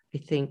 I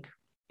think,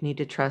 need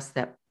to trust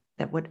that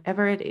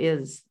whatever it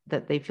is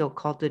that they feel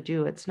called to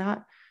do, it's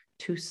not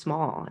too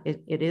small.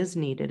 It is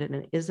needed and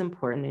it is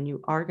important, and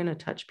you are going to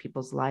touch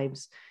people's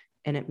lives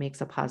and it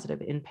makes a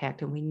positive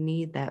impact. And we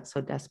need that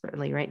so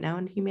desperately right now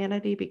in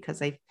humanity,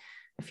 because I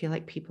feel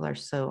like people are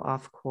so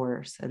off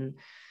course and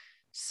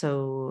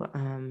so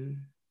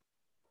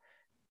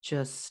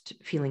just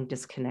feeling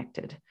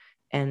disconnected.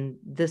 And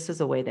this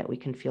is a way that we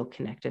can feel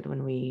connected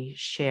when we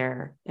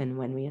share and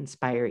when we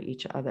inspire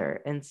each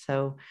other. And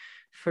so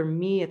for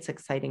me, it's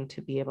exciting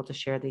to be able to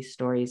share these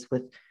stories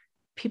with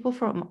people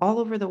from all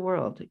over the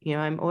world. You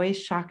know, I'm always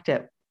shocked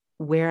at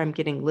where I'm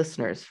getting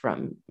listeners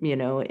from. You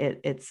know,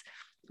 it's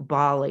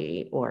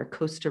Bali or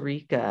Costa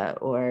Rica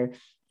or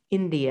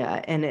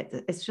India. And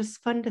it's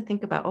just fun to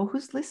think about, oh,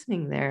 who's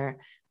listening there?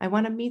 I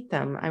want to meet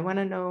them. I want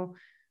to know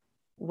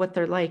what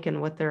they're like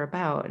and what they're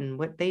about and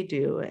what they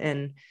do.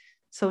 And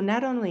so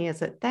not only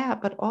is it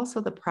that, but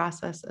also the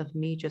process of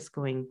me just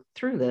going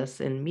through this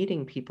and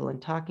meeting people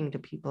and talking to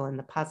people and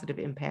the positive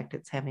impact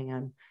it's having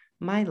on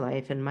my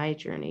life and my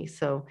journey.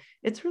 So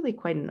it's really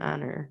quite an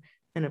honor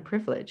and a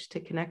privilege to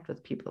connect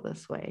with people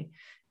this way.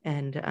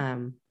 And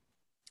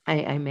I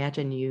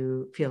imagine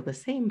you feel the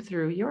same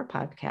through your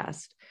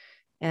podcast.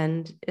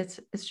 And it's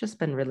just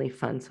been really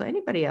fun. So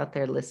anybody out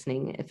there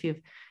listening, if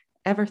you've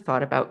ever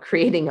thought about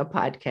creating a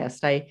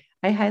podcast,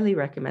 I highly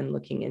recommend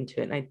looking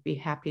into it. And I'd be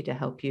happy to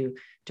help you,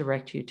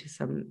 direct you to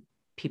some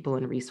people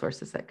and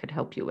resources that could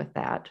help you with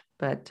that.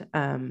 But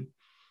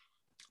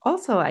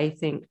also, I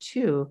think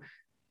too,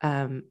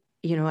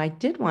 I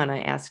did want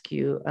to ask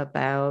you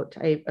about,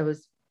 I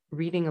was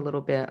reading a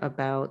little bit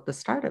about the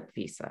startup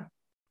visa.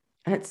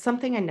 And it's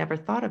something I never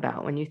thought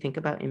about when you think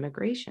about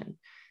immigration,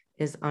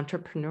 is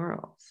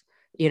entrepreneurials,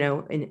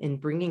 in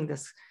bringing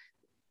this,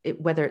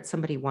 whether it's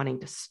somebody wanting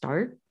to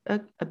start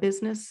a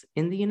business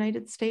in the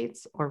United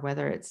States, or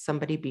whether it's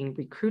somebody being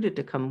recruited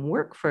to come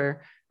work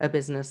for a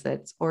business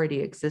that's already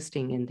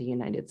existing in the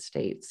United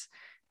States.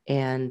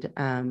 And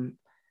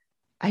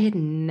I had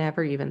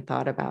never even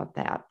thought about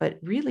that. But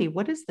really,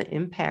 what is the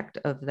impact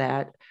of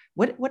that?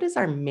 What is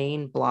our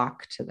main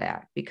block to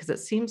that? Because it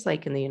seems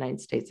like in the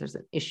United States, there's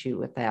an issue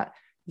with that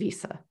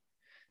visa.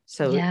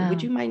 So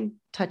would you mind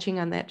touching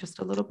on that just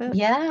a little bit?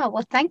 Yeah,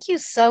 well, thank you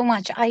so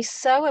much. I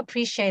so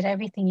appreciate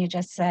everything you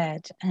just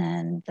said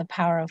and the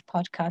power of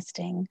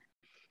podcasting.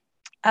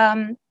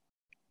 In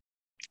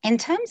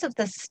terms of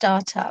the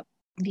startup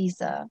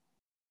visa,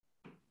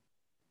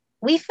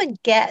 we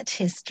forget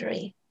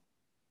history.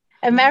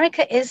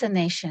 America is a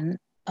nation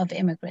of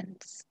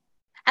immigrants,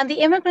 and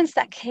the immigrants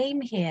that came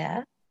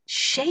here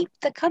shaped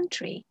the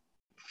country.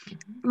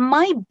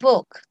 My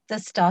book, The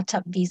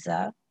Startup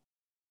Visa,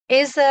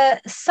 is a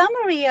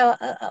summary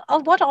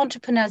of what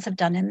entrepreneurs have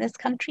done in this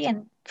country,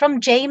 and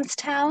from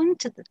Jamestown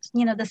to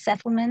the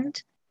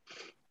settlement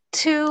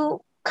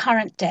to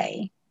current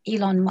day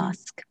Elon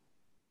Musk.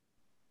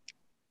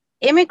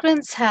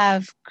 Immigrants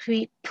have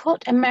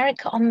put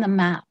America on the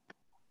map.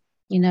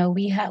 We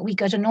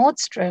go to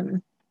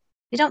Nordstrom.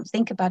 We don't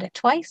think about it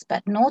twice,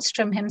 but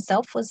Nordstrom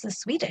himself was a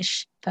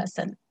Swedish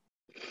person.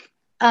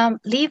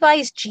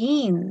 Levi's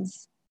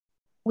jeans,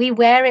 we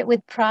wear it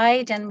with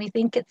pride and we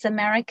think it's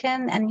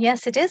American. And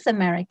yes, it is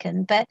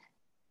American, but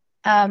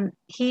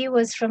he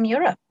was from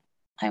Europe.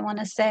 I want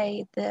to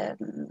say the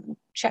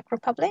Czech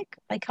Republic.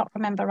 I can't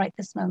remember right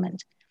this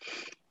moment.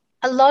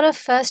 A lot of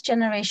first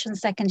generation,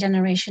 second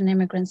generation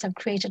immigrants have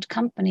created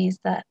companies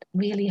that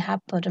really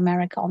have put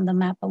America on the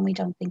map, and we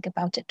don't think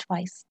about it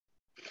twice.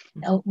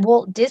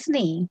 Walt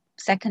Disney,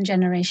 second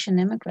generation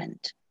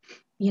immigrant.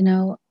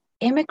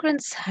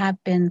 Immigrants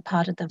have been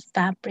part of the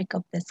fabric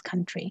of this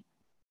country.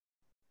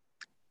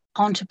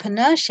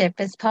 Entrepreneurship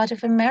is part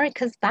of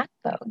America's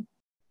backbone.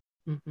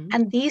 Mm-hmm.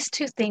 And these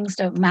two things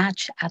don't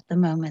match at the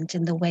moment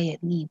in the way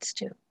it needs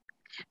to,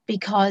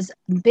 because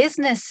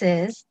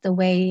businesses, the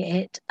way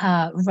it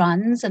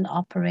runs and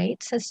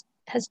operates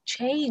has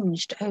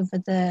changed over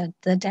the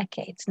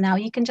decades. Now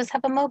you can just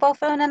have a mobile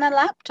phone and a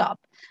laptop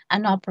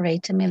and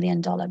operate $1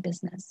 million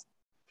business.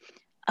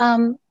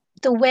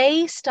 The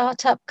way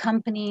startup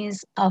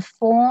companies are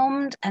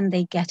formed and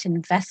they get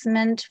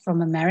investment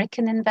from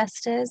American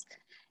investors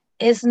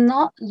is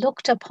not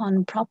looked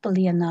upon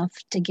properly enough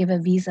to give a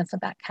visa for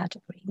that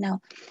category. Now,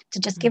 to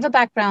just give a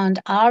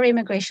background, our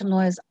immigration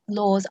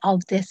laws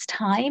of this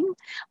time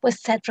were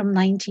set from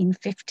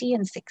 1950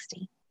 and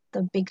 60.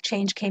 The big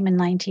change came in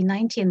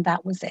 1990, and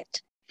that was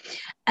it.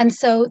 And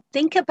so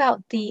think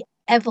about the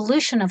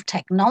evolution of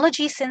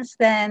technology since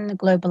then,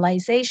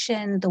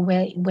 globalization, the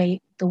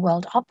way the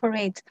world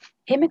operates.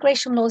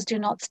 Immigration laws do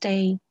not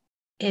stay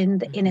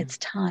in its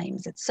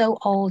times. It's so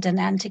old and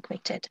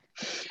antiquated.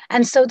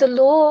 And so the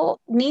law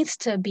needs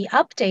to be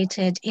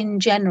updated in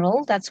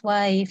general. That's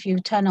why if you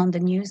turn on the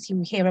news,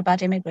 you hear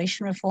about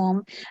immigration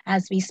reform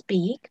as we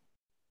speak.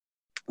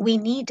 We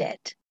need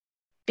it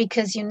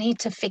because you need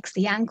to fix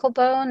the ankle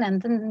bone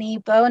and the knee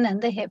bone and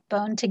the hip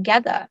bone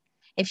together.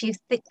 If you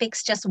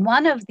fix just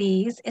one of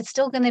these, it's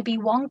still going to be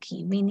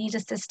wonky. We need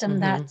a system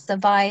that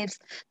survives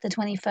the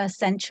 21st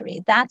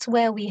century. That's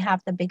where we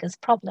have the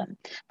biggest problem.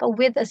 But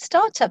with a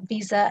startup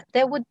visa,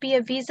 there would be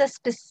a visa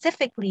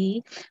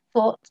specifically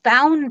for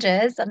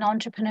founders and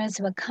entrepreneurs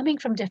who are coming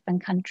from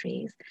different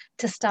countries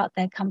to start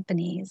their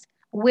companies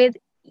with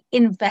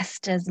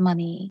investors'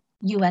 money,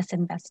 US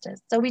investors.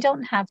 So we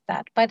don't have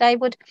that, but I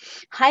would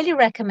highly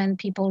recommend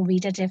people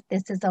read it if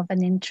this is of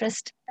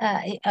interest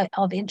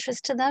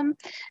to them,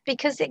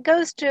 because it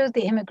goes through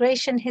the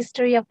immigration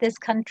history of this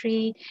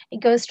country. It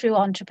goes through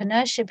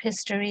entrepreneurship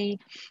history.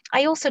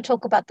 I also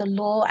talk about the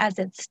law as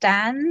it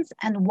stands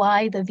and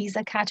why the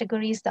visa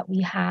categories that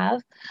we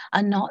have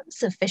are not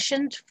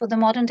sufficient for the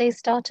modern day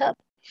startup.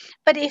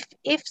 But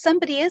if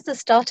somebody is a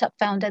startup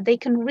founder, they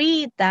can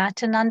read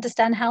that and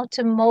understand how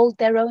to mold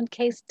their own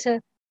case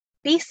to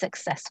be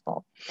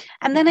successful.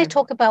 And then I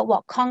talk about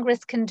what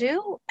Congress can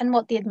do and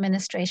what the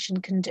administration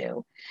can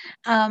do.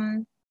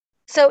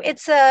 So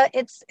it's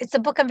a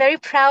book I'm very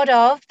proud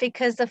of,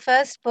 because the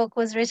first book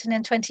was written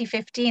in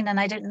 2015 and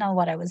I didn't know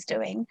what I was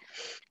doing.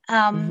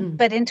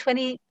 But in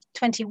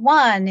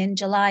 2021, in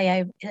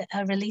July,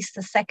 I released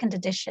the second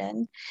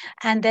edition,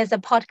 and there's a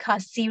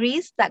podcast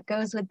series that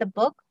goes with the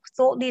book.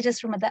 Thought leaders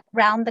from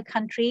around the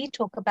country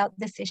talk about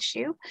this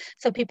issue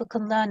so people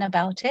can learn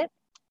about it.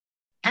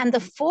 And the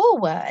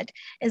foreword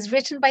is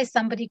written by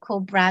somebody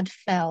called Brad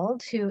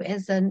Feld, who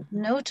is a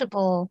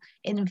notable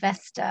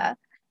investor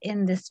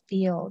in this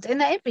field, in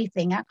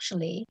everything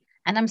actually.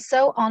 And I'm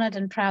so honored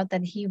and proud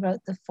that he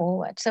wrote the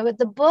foreword. So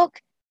the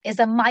book is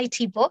a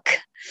mighty book.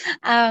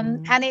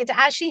 And it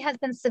actually has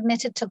been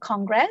submitted to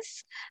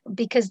Congress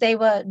because they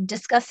were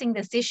discussing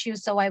this issue.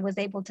 So I was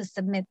able to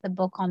submit the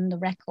book on the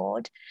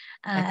record.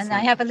 And I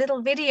have a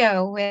little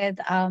video with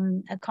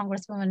a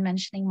congresswoman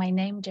mentioning my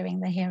name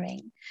during the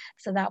hearing.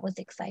 So that was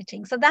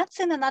exciting. So that's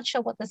in a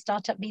nutshell what the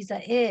startup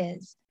visa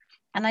is.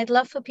 And I'd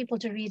love for people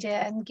to read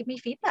it and give me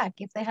feedback.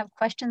 If they have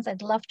questions,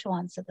 I'd love to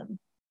answer them.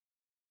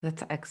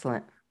 That's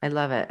excellent. I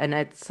love it. And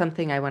it's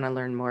something I want to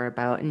learn more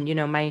about. And, you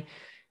know, my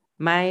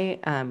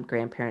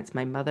grandparents,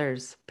 my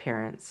mother's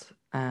parents,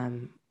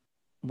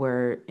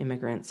 were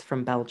immigrants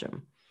from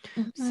Belgium.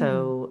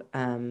 So,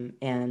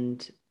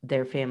 and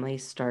their family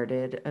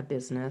started a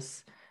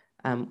business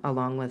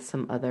along with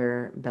some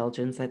other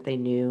Belgians that they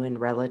knew and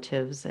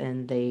relatives,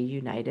 and they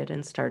united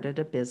and started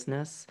a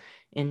business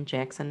in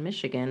Jackson,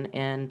 Michigan,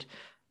 and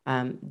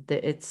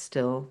it's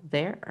still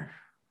there.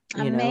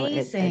 You know,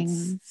 it's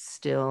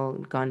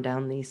still gone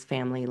down these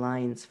family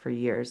lines for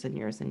years and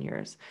years and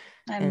years.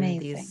 And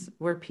these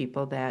were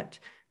people that,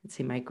 let's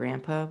see, my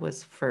grandpa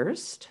was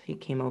first. He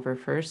came over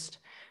first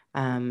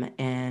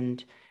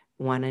and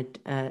wanted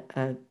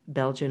a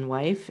Belgian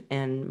wife.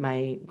 And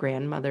my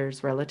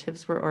grandmother's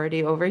relatives were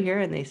already over here.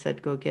 And they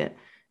said, go get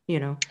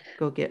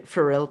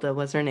Farilda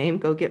was her name.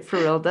 Go get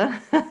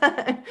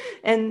Farilda.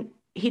 And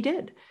he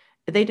did.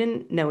 They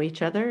didn't know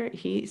each other.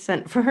 He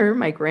sent for her.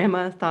 My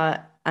grandma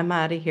thought, I'm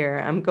out of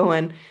here. I'm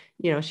going.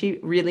 You know, she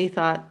really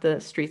thought the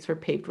streets were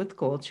paved with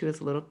gold. She was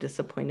a little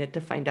disappointed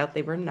to find out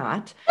they were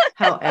not.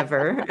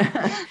 However,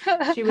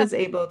 she was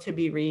able to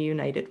be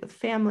reunited with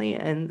family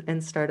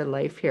and start a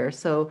life here.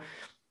 So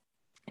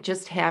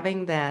just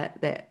having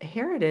that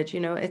heritage,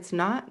 you know, it's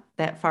not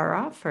that far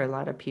off for a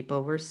lot of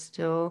people. We're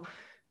still,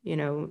 you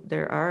know,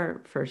 there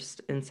are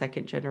first and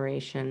second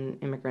generation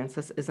immigrants.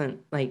 This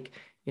isn't like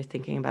you're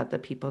thinking about the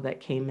people that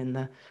came in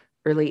the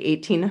early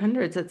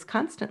 1800s. It's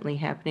constantly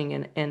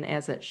happening, and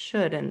as it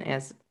should, and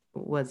as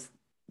was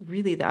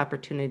really the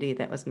opportunity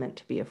that was meant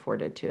to be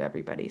afforded to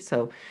everybody.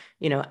 So,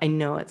 you know, I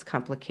know it's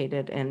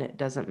complicated and it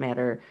doesn't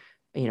matter,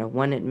 you know,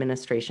 one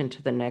administration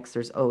to the next.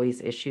 There's always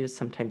issues,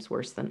 sometimes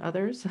worse than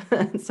others,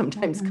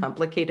 sometimes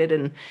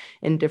complicated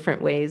in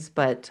different ways.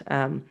 But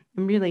I'm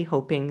really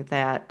hoping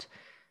that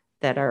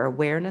our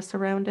awareness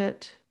around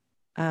it,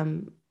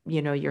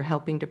 you know, you're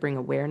helping to bring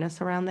awareness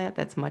around that.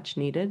 That's much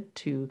needed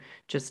to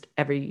just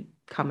every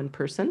common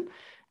person.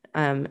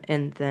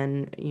 And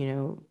then, you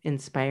know,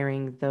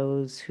 inspiring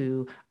those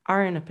who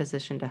are in a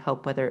position to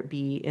help, whether it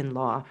be in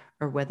law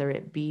or whether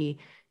it be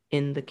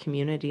in the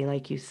community,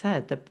 like you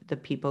said, the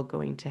people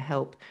going to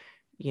help,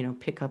 you know,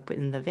 pick up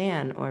in the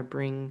van or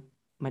bring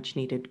much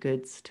needed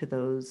goods to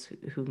those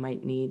who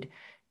might need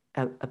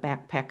a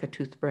backpack, a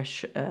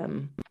toothbrush,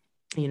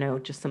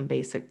 just some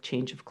basic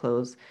change of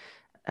clothes.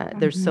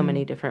 There's so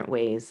many different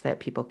ways that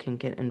people can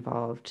get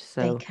involved.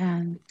 They So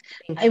can.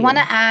 thank I want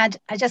you. to add,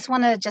 I just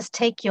want to just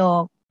take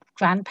your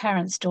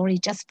grandparents' story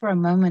just for a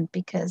moment,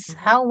 because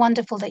how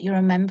wonderful that you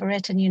remember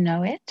it and you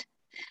know it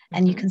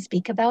and you can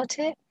speak about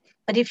it.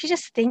 But if you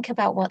just think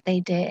about what they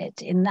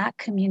did in that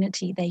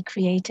community, they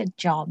created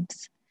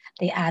jobs,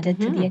 they added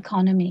to the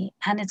economy,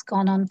 and it's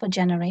gone on for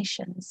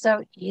generations.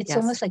 So it's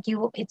almost like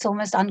it's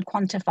almost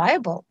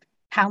unquantifiable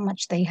how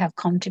much they have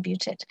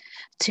contributed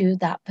to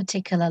that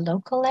particular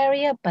local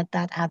area, but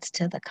that adds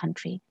to the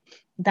country.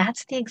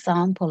 That's the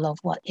example of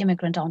what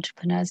immigrant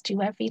entrepreneurs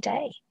do every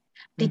day,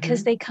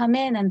 because they come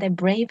in and they're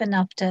brave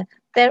enough to,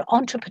 they're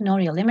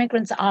entrepreneurial.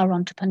 Immigrants are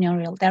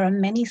entrepreneurial. There are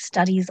many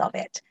studies of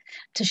it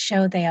to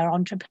show they are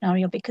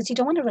entrepreneurial, because you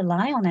don't want to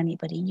rely on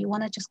anybody. You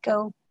want to just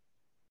go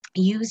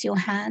use your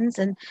hands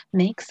and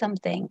make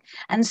something.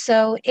 And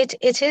so it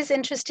is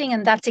interesting,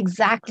 and that's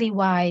exactly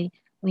why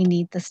we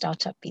need the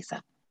startup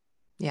visa.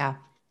 Yeah.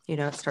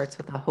 It starts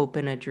with a hope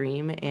and a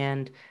dream.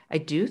 And I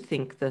do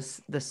think the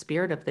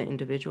spirit of the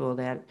individual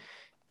that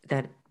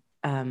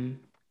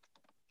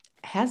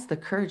has the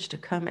courage to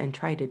come and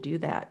try to do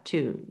that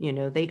too.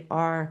 They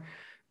are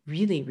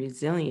really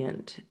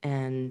resilient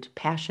and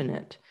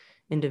passionate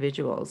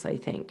individuals, I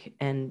think,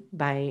 and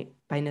by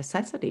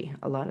necessity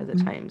a lot of the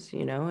times.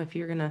 If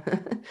you're gonna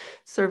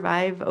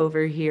survive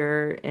over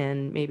here,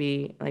 and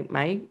maybe like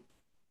my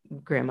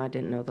grandma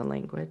didn't know the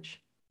language.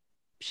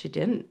 She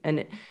didn't.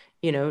 And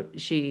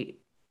she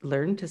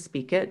learned to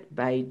speak it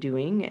by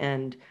doing.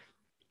 And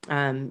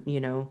I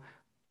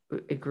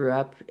grew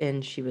up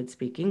and she would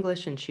speak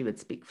English and she would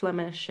speak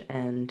Flemish,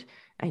 and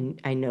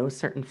I know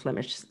certain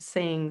Flemish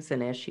sayings.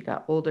 And as she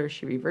got older,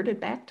 she reverted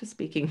back to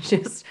speaking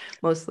just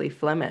mostly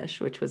Flemish,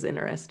 which was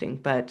interesting.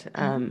 But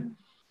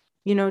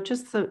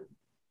just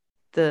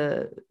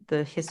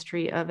the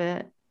history of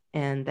it,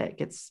 and that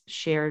gets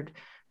shared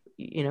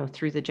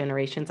through the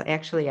generations.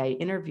 Actually, I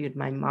interviewed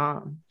my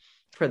mom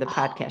for the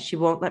podcast. She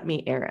won't let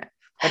me air it,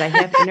 but I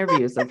have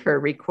interviews of her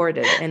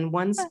recorded, and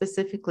one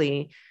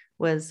specifically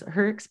was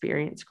her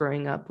experience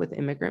growing up with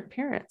immigrant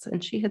parents.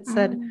 And she had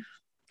said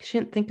she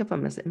didn't think of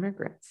them as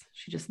immigrants.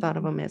 She just thought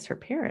of them as her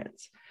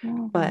parents.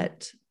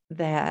 But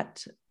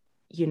that,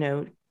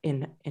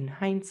 in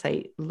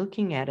hindsight,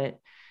 looking at it,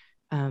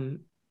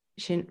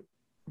 she didn't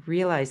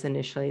realize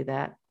initially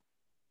that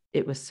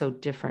it was so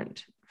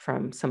different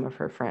from some of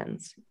her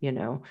friends,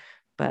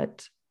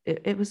 but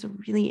it was a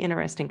really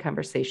interesting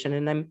conversation,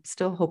 and I'm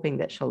still hoping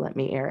that she'll let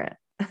me air it.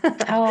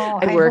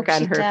 I work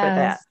on her for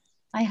that.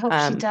 I hope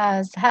she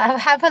does.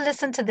 Have her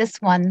listen to this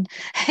one.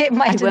 It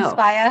might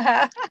inspire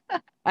her.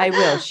 I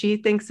will. She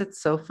thinks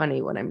it's so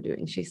funny what I'm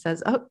doing. She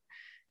says, "Oh,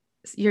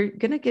 you're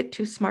going to get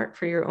too smart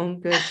for your own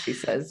good," she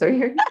says, "or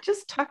you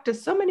just talk to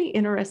so many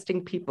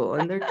interesting people,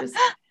 and they're just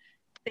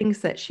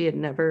things that she had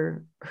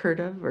never heard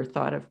of or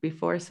thought of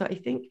before." So I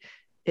think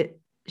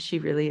she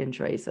really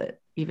enjoys it.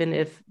 Even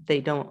if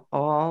they don't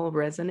all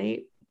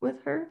resonate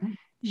with her,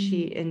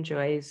 she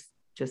enjoys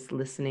just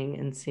listening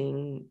and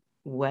seeing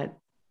what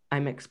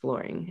I'm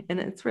exploring. And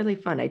it's really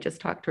fun. I just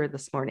talked to her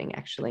this morning,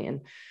 actually,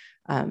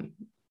 and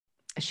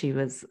she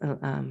was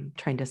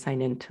trying to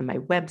sign into my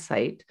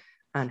website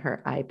on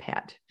her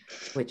iPad,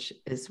 which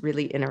is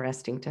really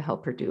interesting to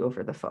help her do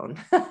over the phone.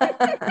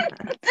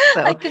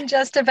 So, I can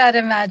just about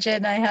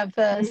imagine. I have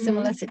a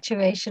similar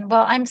situation.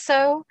 Well, I'm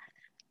so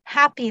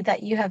happy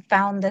that you have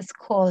found this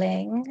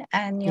calling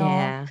and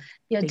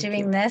you're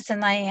doing this,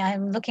 and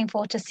I'm looking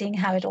forward to seeing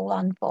how it all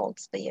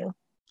unfolds for you.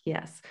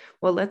 Yes.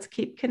 Well, let's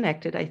keep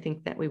connected. I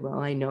think that we will.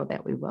 I know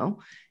that we will.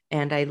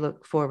 And I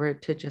look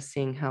forward to just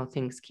seeing how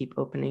things keep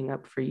opening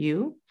up for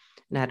you,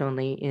 not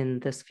only in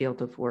this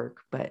field of work,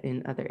 but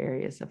in other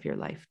areas of your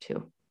life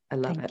too. I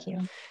love it. Thank you.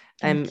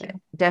 I'm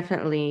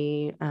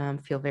definitely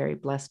feel very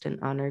blessed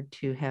and honored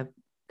to have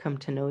come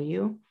to know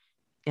you.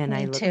 And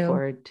I look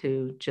forward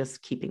to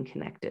just keeping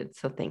connected.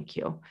 So thank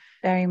you.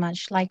 Very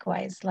much.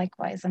 Likewise.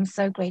 I'm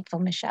so grateful,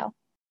 Michelle.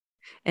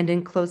 And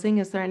in closing,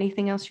 is there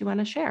anything else you want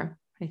to share?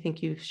 I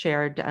think you've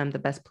shared the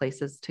best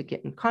places to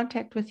get in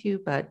contact with you,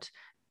 but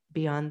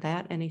beyond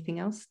that, anything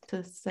else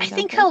to send out? I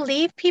think I'll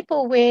leave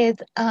people with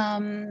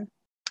a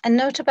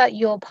note about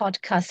your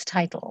podcast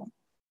title.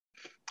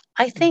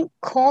 I think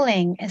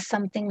calling is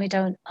something we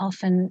don't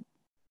often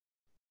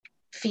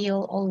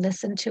feel or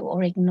listen to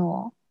or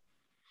ignore.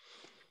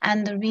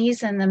 And the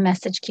reason the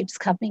message keeps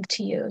coming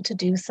to you to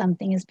do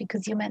something is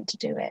because you're meant to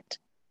do it.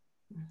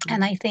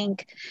 And I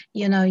think,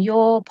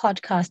 your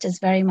podcast is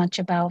very much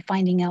about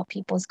finding out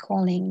people's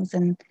callings,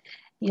 and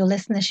your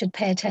listeners should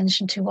pay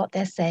attention to what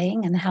they're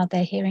saying and how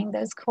they're hearing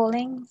those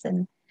callings.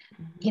 And,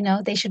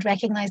 they should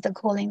recognize the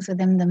callings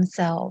within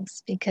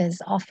themselves,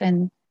 because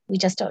often we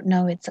just don't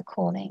know it's a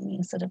calling.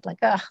 You're sort of like,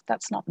 oh,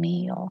 that's not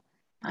me, or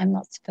I'm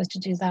not supposed to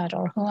do that,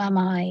 or who am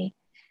I?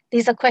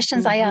 These are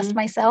questions I ask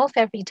myself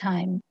every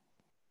time,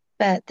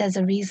 but there's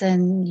a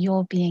reason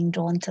you're being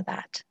drawn to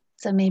that.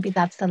 So maybe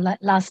that's the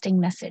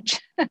lasting message.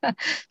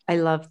 I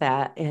love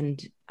that.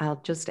 And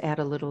I'll just add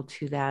a little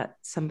to that.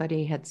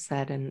 Somebody had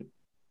said, and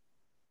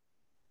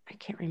I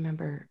can't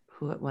remember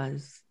who it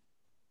was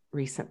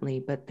recently,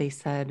 but they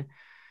said,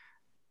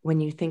 when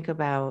you think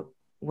about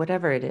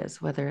whatever it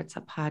is, whether it's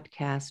a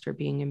podcast or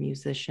being a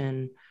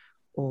musician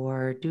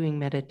or doing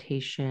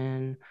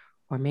meditation,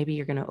 or maybe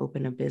you're going to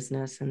open a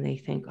business and they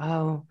think,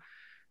 oh,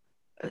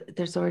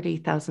 there's already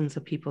thousands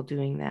of people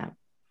doing that.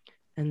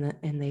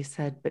 And they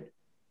said, but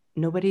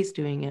nobody's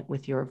doing it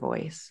with your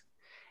voice.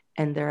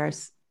 And there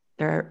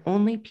are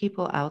only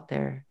people out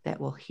there that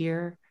will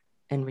hear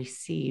and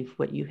receive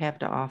what you have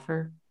to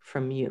offer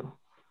from you.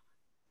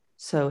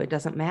 So it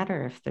doesn't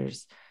matter if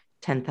there's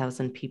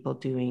 10,000 people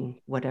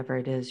doing whatever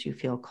it is you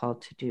feel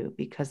called to do,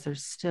 because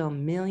there's still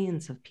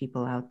millions of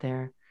people out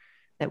there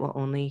that will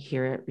only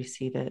hear it,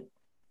 receive it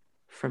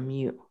from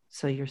you.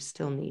 So you're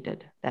still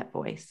needed, that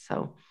voice.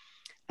 So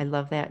I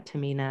love that,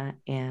 Tamina,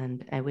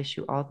 and I wish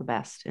you all the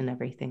best in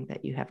everything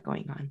that you have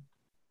going on.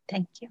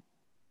 Thank you.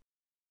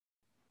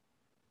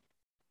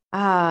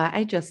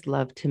 I just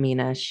love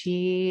Tamina.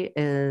 She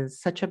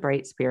is such a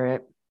bright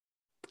spirit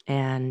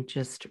and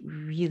just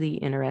really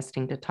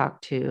interesting to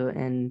talk to.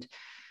 And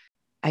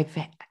I've,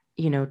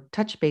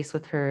 touched base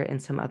with her in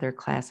some other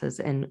classes,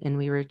 and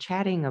we were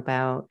chatting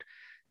about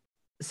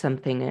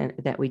something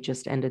that we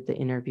just ended the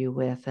interview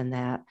with, and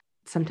that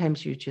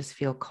sometimes you just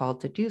feel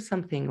called to do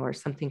something, or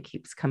something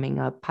keeps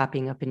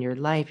popping up in your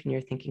life, and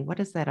you're thinking, what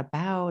is that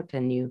about?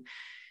 And you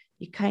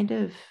kind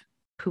of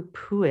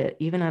poo-poo it,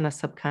 even on a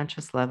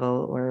subconscious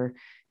level, or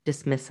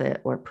dismiss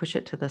it or push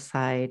it to the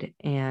side.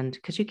 And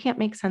because you can't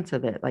make sense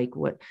of it, like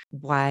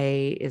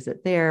why is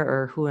it there?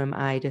 Or who am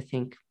I to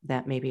think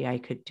that maybe I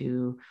could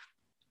do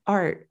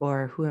art?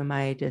 Or who am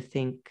I to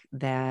think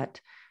that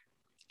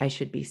I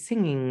should be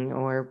singing,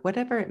 or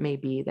whatever it may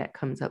be that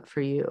comes up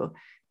for you?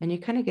 And you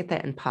kind of get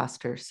that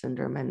imposter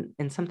syndrome,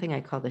 and something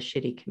I call the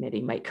shitty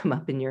committee might come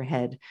up in your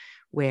head,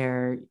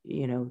 where,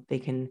 they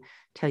can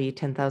tell you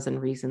 10,000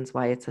 reasons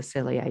why it's a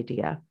silly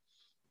idea.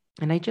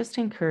 And I just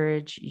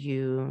encourage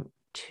you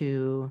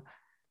to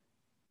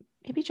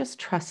maybe just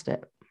trust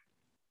it.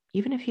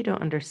 Even if you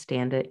don't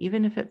understand it,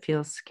 even if it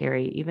feels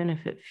scary, even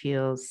if it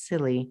feels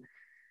silly,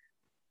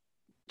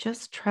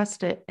 just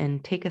trust it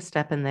and take a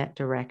step in that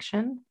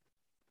direction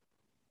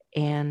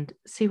and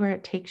see where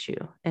it takes you.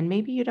 And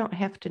maybe you don't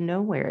have to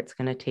know where it's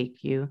going to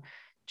take you.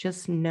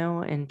 Just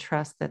know and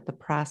trust that the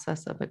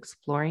process of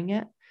exploring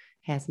it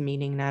has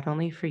meaning, not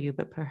only for you,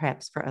 but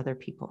perhaps for other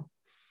people.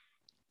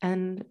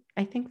 And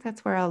I think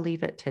that's where I'll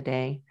leave it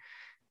today.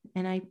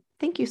 And I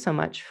thank you so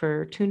much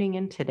for tuning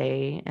in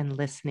today and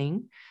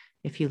listening.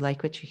 If you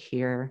like what you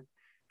hear,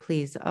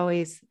 please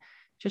always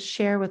just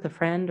share with a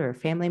friend or a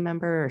family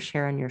member, or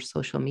share on your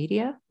social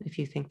media if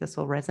you think this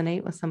will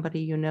resonate with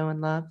somebody you know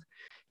and love.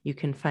 You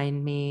can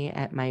find me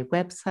at my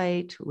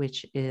website,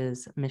 which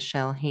is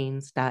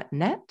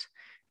michellehaynes.net.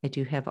 I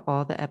do have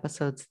all the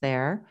episodes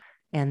there.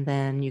 And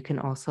then you can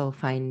also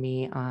find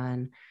me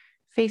on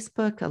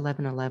Facebook,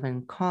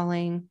 1111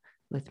 Calling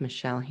with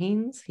Michelle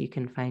Haynes. You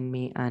can find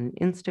me on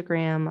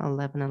Instagram,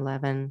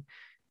 1111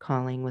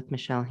 Calling with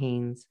Michelle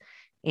Haynes.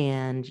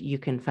 And you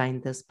can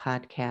find this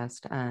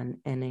podcast on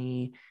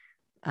any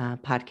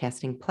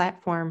podcasting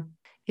platform.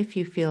 If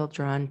you feel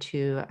drawn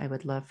to, I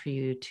would love for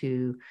you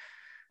to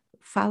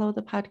follow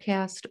the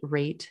podcast,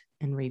 rate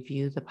and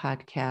review the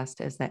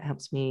podcast, as that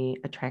helps me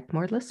attract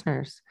more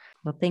listeners.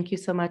 Well, thank you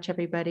so much,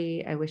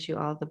 everybody. I wish you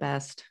all the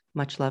best.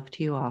 Much love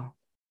to you all.